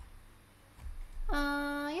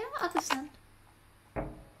 Yeah, I'll descend.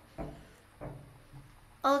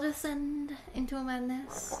 I'll descend into a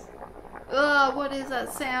madness. Ugh, what is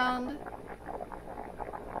that sound?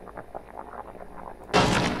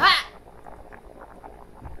 Ah!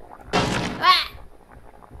 Ah!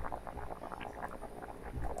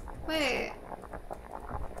 Wait.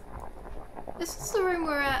 This is the room we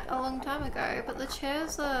were at a long time ago, but the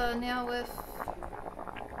chairs are now with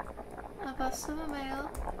a bust of a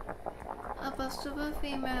male, a bust of a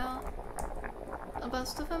female, a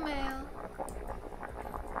bust of a male.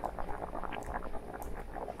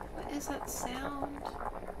 What is that sound?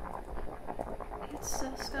 It's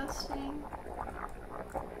disgusting.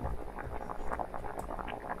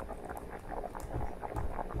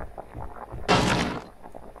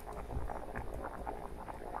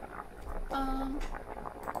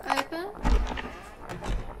 Open.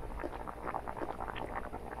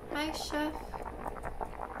 Hi, chef.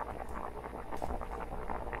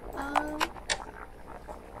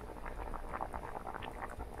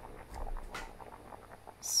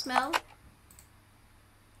 Smell?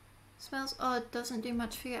 Smells odd, doesn't do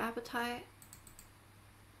much for your appetite.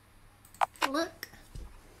 Look!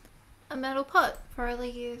 A metal pot for early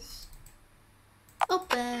use.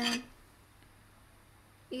 Open!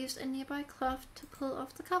 Use a nearby cloth to pull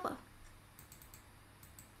off the cover.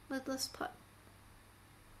 Lidless pot.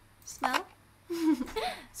 Smell?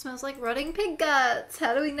 Smells like rotting pig guts!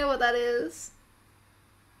 How do we know what that is?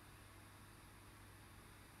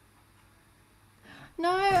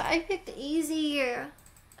 No, I picked easier.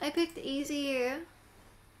 I picked easier.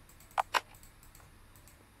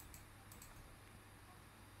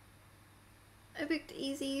 I picked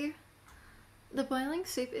easier. The boiling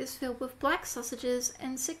soup is filled with black sausages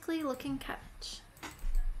and sickly looking cabbage.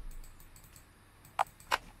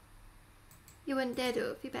 You wouldn't dare do it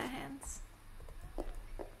with your bare hands.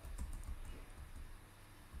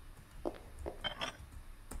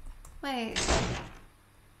 Wait.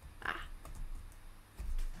 Ah.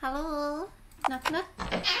 Hello? Knock knock?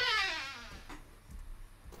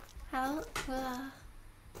 Hello?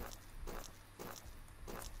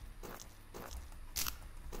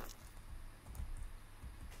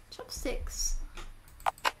 Chopsticks.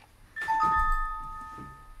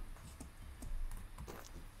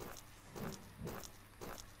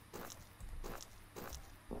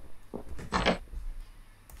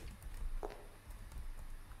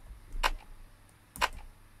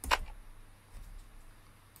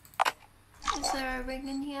 Is there a ring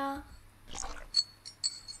in here?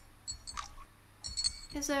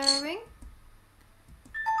 Is there a ring?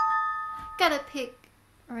 Gotta pick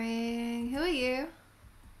ring. Who are you?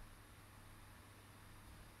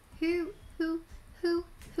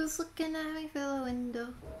 Who's looking at me through the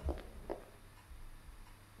window?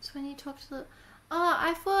 It's when you talk to the... Oh,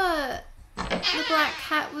 I thought the black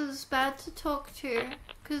cat was bad to talk to.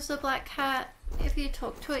 Because the black cat, if you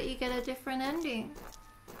talk to it, you get a different ending.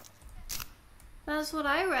 That's what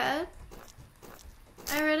I read.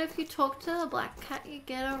 I read if you talk to the black cat, you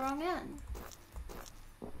get a wrong end.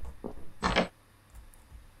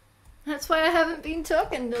 That's why I haven't been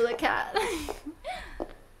talking to the cat.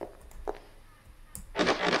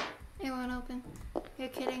 It won't open. You're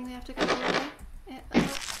kidding, we have to go all the way.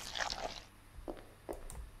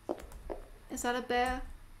 Is that a bear?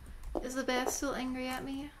 Is the bear still angry at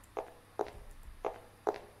me?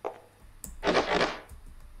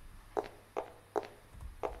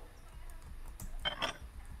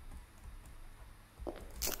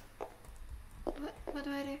 What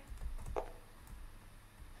do I do?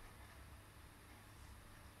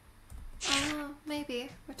 Oh, maybe.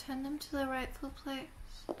 Return them to the rightful place.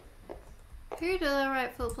 Who to the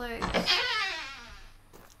rightful place?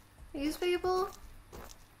 These people?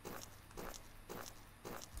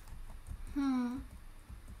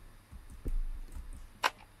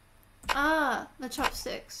 Ah, the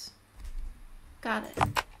chopsticks. Got it.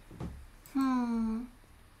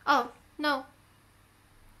 Oh, no.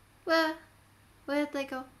 Where'd they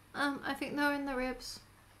go? I think they're in the ribs.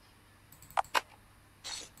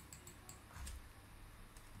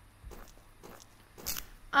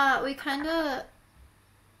 We kinda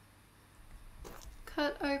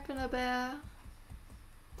cut open a bear.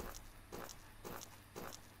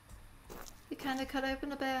 We kinda cut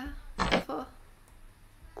open a bear before.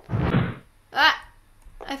 Ah!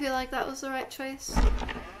 I feel like that was the right choice.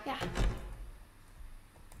 Yeah.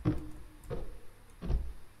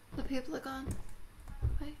 The people are gone.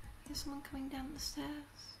 Wait, here's someone coming down the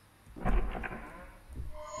stairs.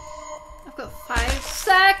 I've got 5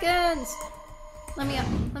 seconds! Let me up.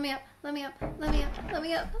 Let me up. Let me up. Let me up. Let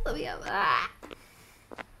me up. Let me up. Ah.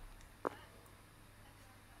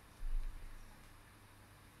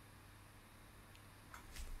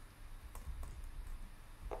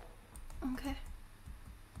 Okay.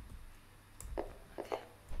 Okay.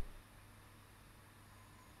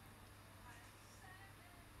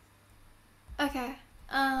 Okay.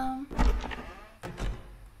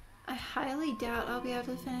 I highly doubt I'll be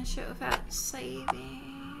able to finish it without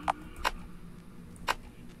saving.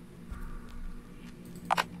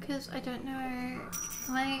 Because I don't know.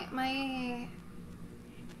 My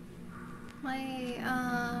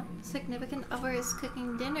significant other is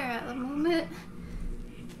cooking dinner at the moment.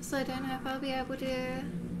 So I don't know if I'll be able to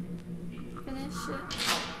finish it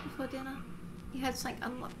before dinner. You had something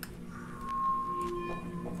unlock.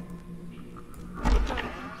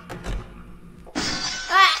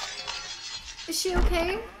 Ah! Is she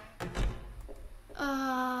okay?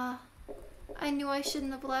 I knew I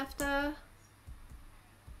shouldn't have left her.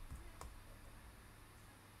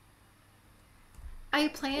 I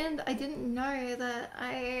didn't know that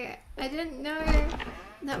I didn't know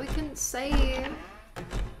that we couldn't save.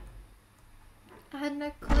 I had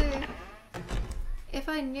no clue. If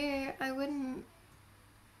I knew, I wouldn't.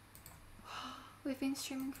 We've been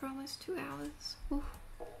streaming for almost 2 hours. Oof.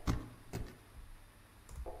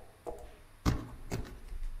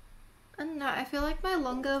 I don't know, I feel like my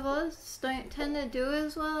longer VODs don't tend to do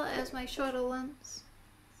as well as my shorter ones.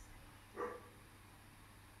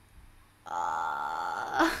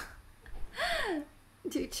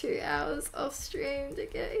 Do 2 hours off stream to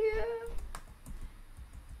get here.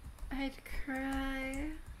 I'd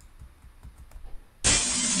cry.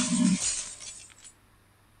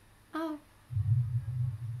 Oh.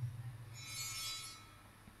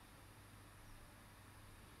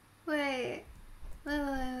 Wait.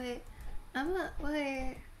 I'm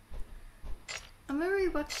gonna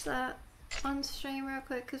rewatch that on stream real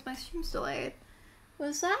quick because my stream's delayed.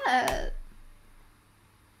 What's that?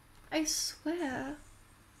 I swear.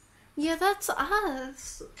 Yeah, that's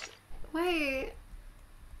us. Wait.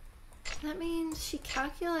 That means she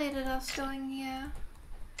calculated us going here.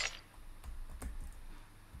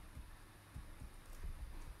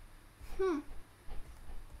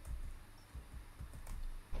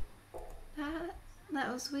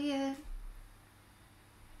 That was weird.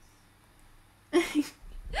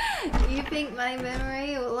 You think my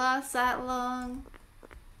memory will last that long?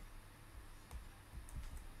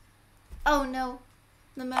 Oh no,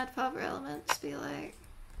 the Mad Father elements be like.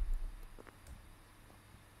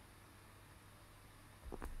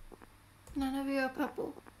 None of you are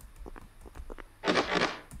purple.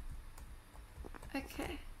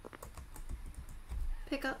 Okay.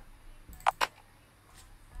 Pick up.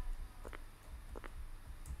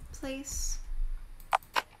 Place.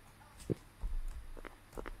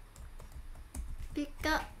 Pick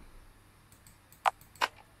up.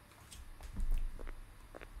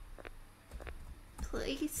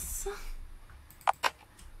 Place.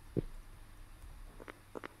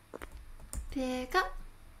 Pick up.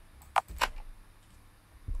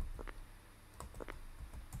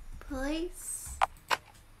 Place.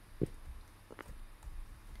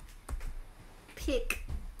 Pick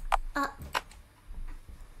up.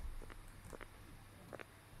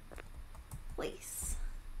 Place.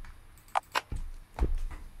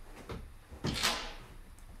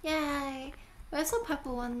 Yay! Where's the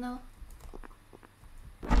purple one though?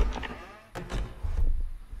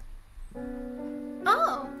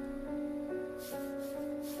 Oh!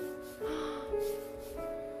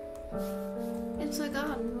 It's a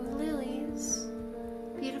garden with lilies.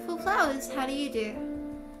 Beautiful flowers, how do you do?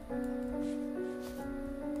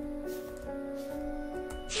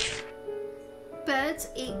 Birds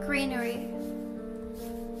eat greenery.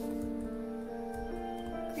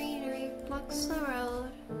 Greenery blocks the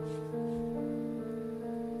road.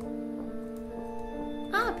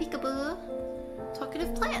 Ah, peekaboo.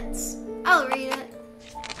 Talkative plants. I'll read it.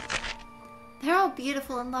 They're all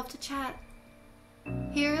beautiful and love to chat.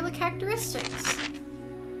 Here are the characteristics.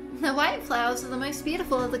 The white flowers are the most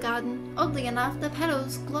beautiful of the garden. Oddly enough, the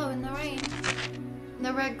petals glow in the rain.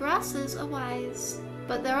 The red grasses are wise,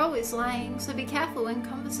 but they're always lying, so be careful when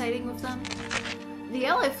conversating with them. The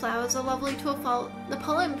yellow flowers are lovely to a fault. The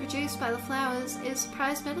pollen produced by the flowers is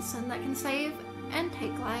prized medicine that can save and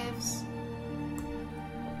take lives.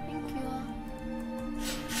 Thank you.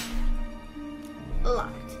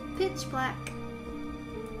 Locked. Pitch black.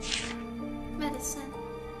 Medicine.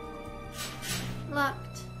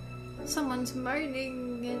 Locked. Someone's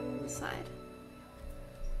moaning inside.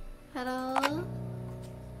 Hello?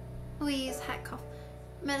 We use hat cough.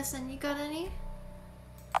 Medicine, you got any?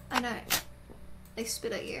 I don't. they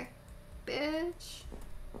spit at you. Bitch.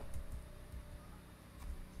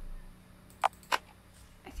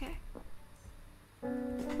 Okay.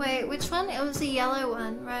 Wait, which one? It was the yellow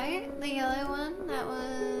one, right? The yellow one that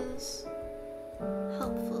was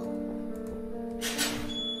helpful.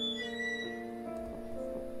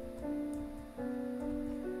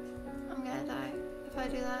 I'm gonna die if I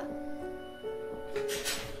do that.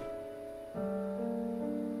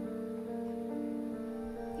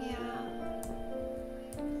 Yeah.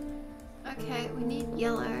 Okay, we need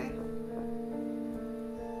yellow.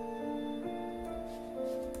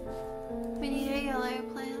 We need a yellow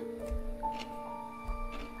plant.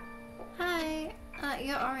 Hi,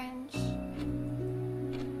 you're orange.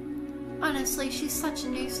 Honestly, she's such a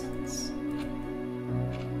nuisance.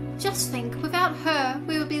 Just think, without her,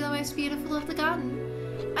 we would be the most beautiful of the garden.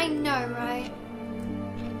 I know, right?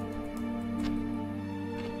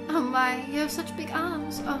 Oh my, you have such big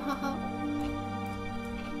arms. Oh ho ho.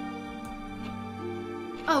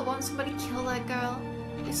 Oh, won't somebody kill that girl?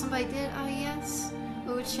 If somebody did, oh yes.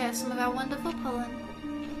 We would share some of our wonderful pollen.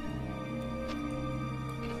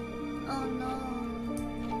 Oh no.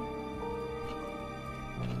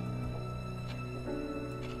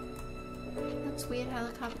 That's weird how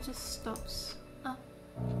the carpet just stops. Oh.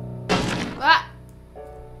 Ah!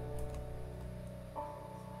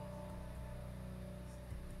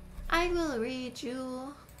 I will read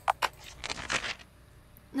you.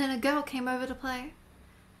 And then a girl came over to play.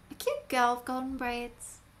 A cute girl with golden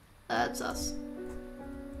braids. That's us.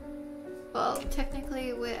 Well,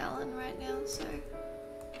 technically we're Ellen right now, so...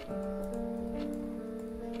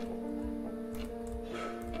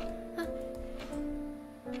 Huh.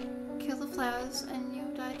 Kill the flowers and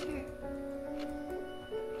you'll die too.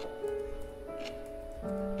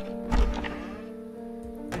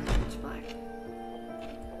 It's black.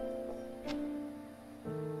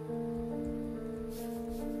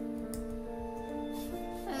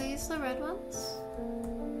 Are these the red ones?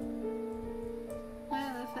 No,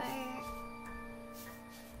 they're fake.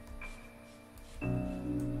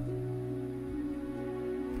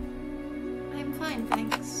 I'm fine,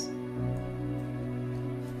 thanks.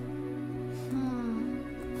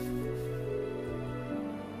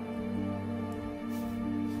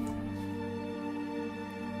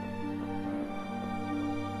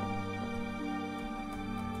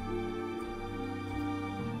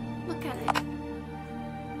 Look at it.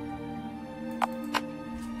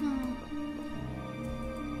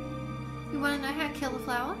 You wanna know how to kill the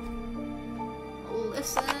flower?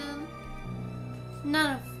 Listen.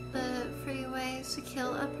 None of the free ways to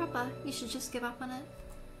kill are proper. You should just give up on it.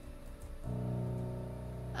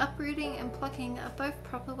 Uprooting and plucking are both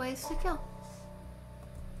proper ways to kill.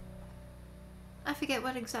 I forget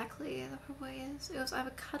what exactly the proper way is. It was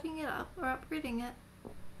either cutting it up or uprooting it.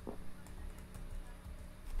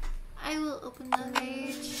 I will open the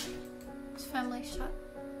page. It's firmly shut.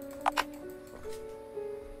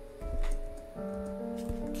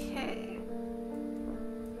 Okay.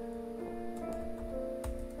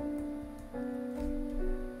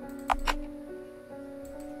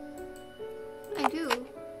 I do.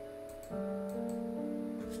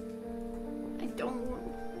 I don't.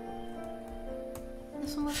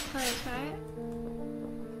 This one was closed, right?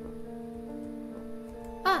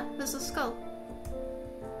 Ah, there's a skull.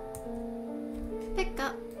 Pick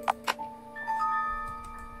up.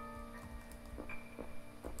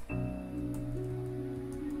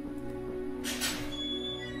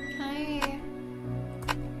 Okay.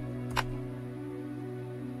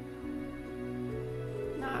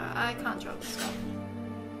 No, I can't drop the skull.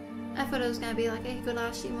 I thought it was gonna be like a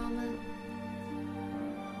Higurashi moment.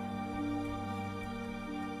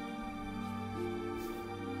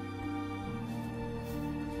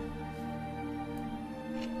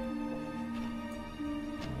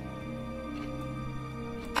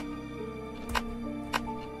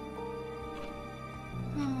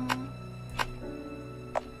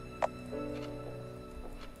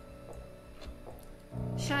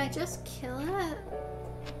 Should I just kill it?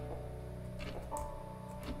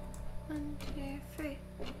 1, 2, 3.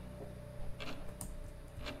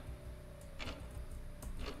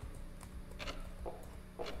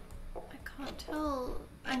 I can't tell.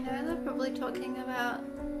 I know they're probably talking about...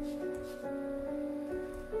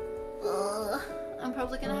 Ugh. I'm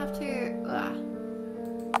probably gonna have to... Ugh.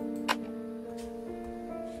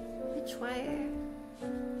 Which way?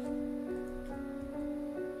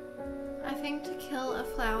 I think to kill a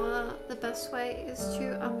flower, the best way is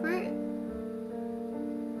to uproot.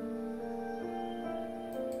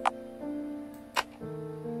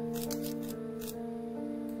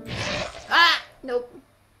 Ah! Nope.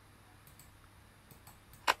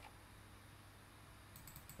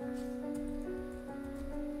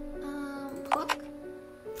 Pluck.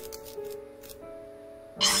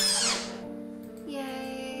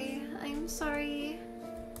 Yay, I'm sorry.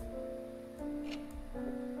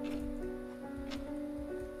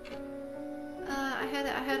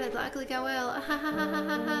 I heard it, the ugly girl will. Ha ha ha ha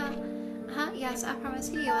ha ha. Yes, I promise,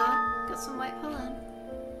 here you are. Got some white pollen.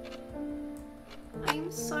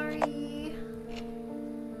 I'm sorry.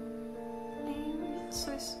 I'm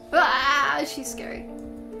so ah, she's scary.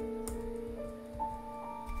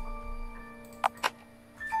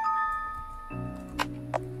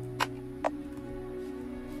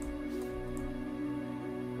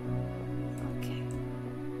 Okay.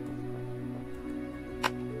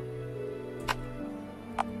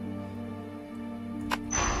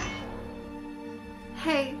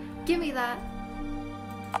 Hey, give me that.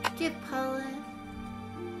 Give pollen.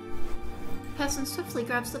 Person swiftly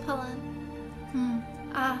grabs the pollen.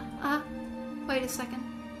 Wait a second.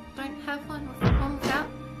 Don't have one without.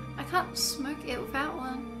 I can't smoke it without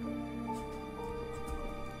one.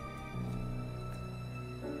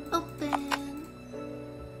 Open.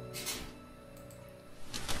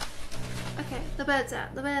 Okay, the bird's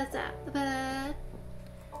out. The bird's out. The bird.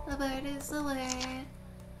 The bird is the word.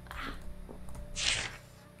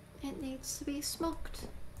 It needs to be smoked.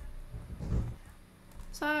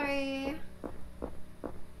 Sorry.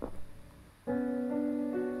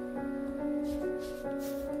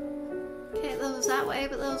 Okay, that was that way,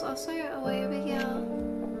 but there was also a way over here.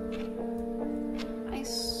 I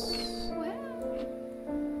swear.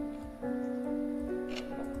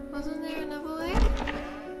 Wasn't there another way?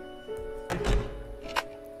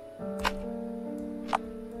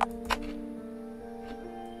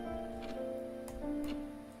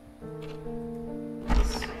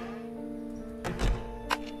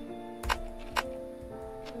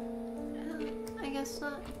 I guess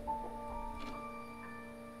not.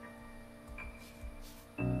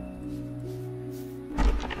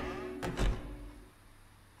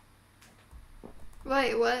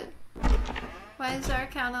 Wait, what? Why is there a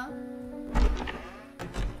counter?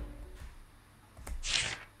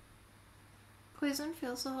 Poison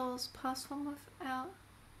fills the holes past one without.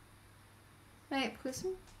 Wait,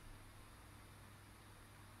 poison?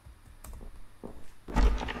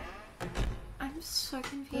 I'm so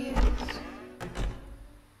confused.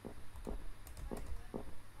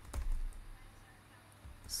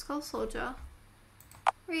 Skull soldier.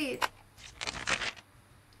 Read.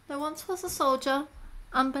 There once was a soldier.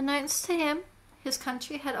 Unbeknownst to him, his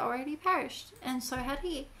country had already perished, and so had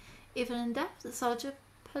he. Even in death, the soldier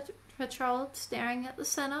patrolled, staring at the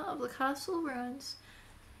center of the castle ruins.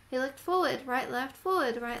 He looked forward, right, left,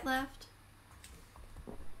 forward, right, left.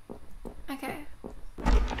 Okay.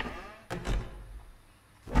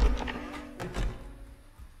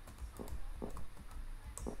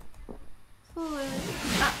 Forward.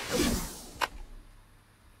 Ah,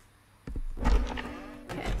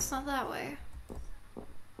 okay, it's not that way.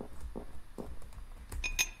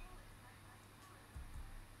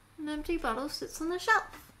 An empty bottle sits on the shelf.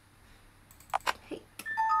 Take.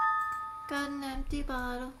 Got an empty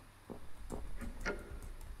bottle.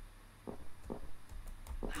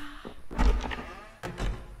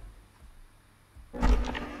 I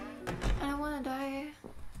don't want to die.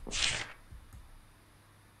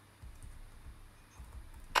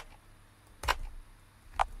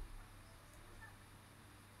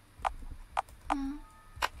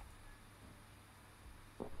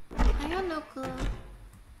 I got no clue.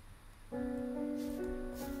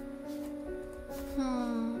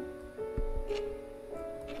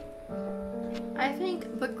 I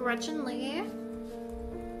think begrudgingly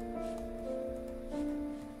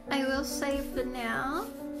I will save for now,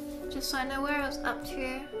 just so I know where I was up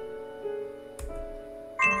to.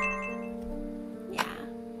 Yeah.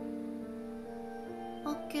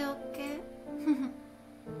 Okay, okay.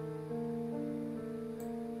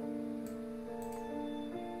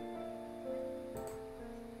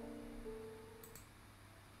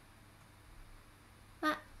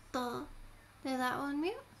 Did that one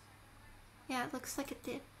mute? Yeah, it looks like it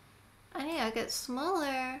did. I need to get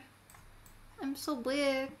smaller. I'm so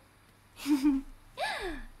big.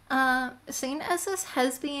 Seeing as this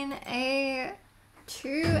has been a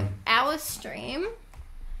 2-hour stream,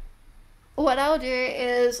 what I'll do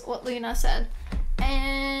is what Luna said,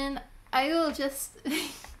 and I will just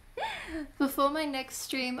before my next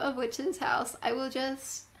stream of Witch's House, I will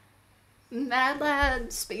just mad lad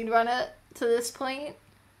speedrun it to this point.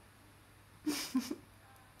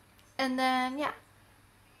 And then, yeah,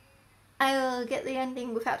 I will get the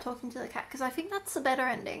ending without talking to the cat, because I think that's the better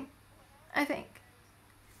ending. I think.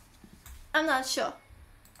 I'm not sure.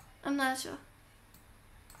 I'm not sure.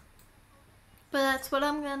 But that's what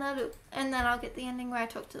I'm gonna do. And then I'll get the ending where I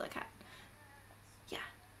talk to the cat. Yeah.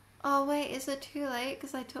 Oh wait, is it too late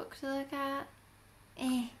because I talk to the cat?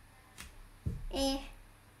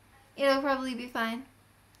 It'll probably be fine.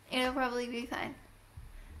 It'll probably be fine.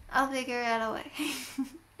 I'll figure out a way.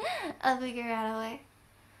 I'll figure out a way.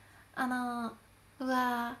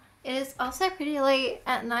 It is also pretty late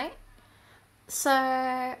at night. So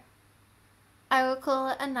I will call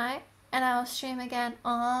it a night and I will stream again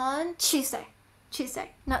on Tuesday.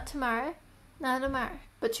 Tuesday. Not tomorrow. Not tomorrow,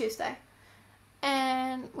 but Tuesday.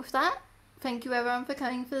 And with that, thank you everyone for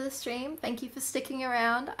coming for the stream. Thank you for sticking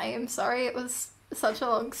around. I am sorry it was such a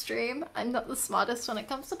long stream. I'm not the smartest when it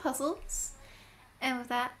comes to puzzles. And with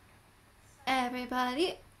that,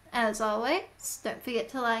 everybody, as always, don't forget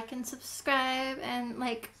to like and subscribe and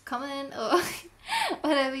like, comment, or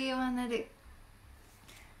whatever you want to do.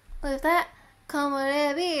 With that, コモ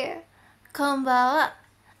レビュー、こんばんは。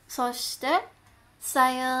そして、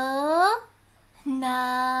さよう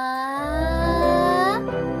な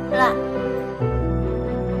ら。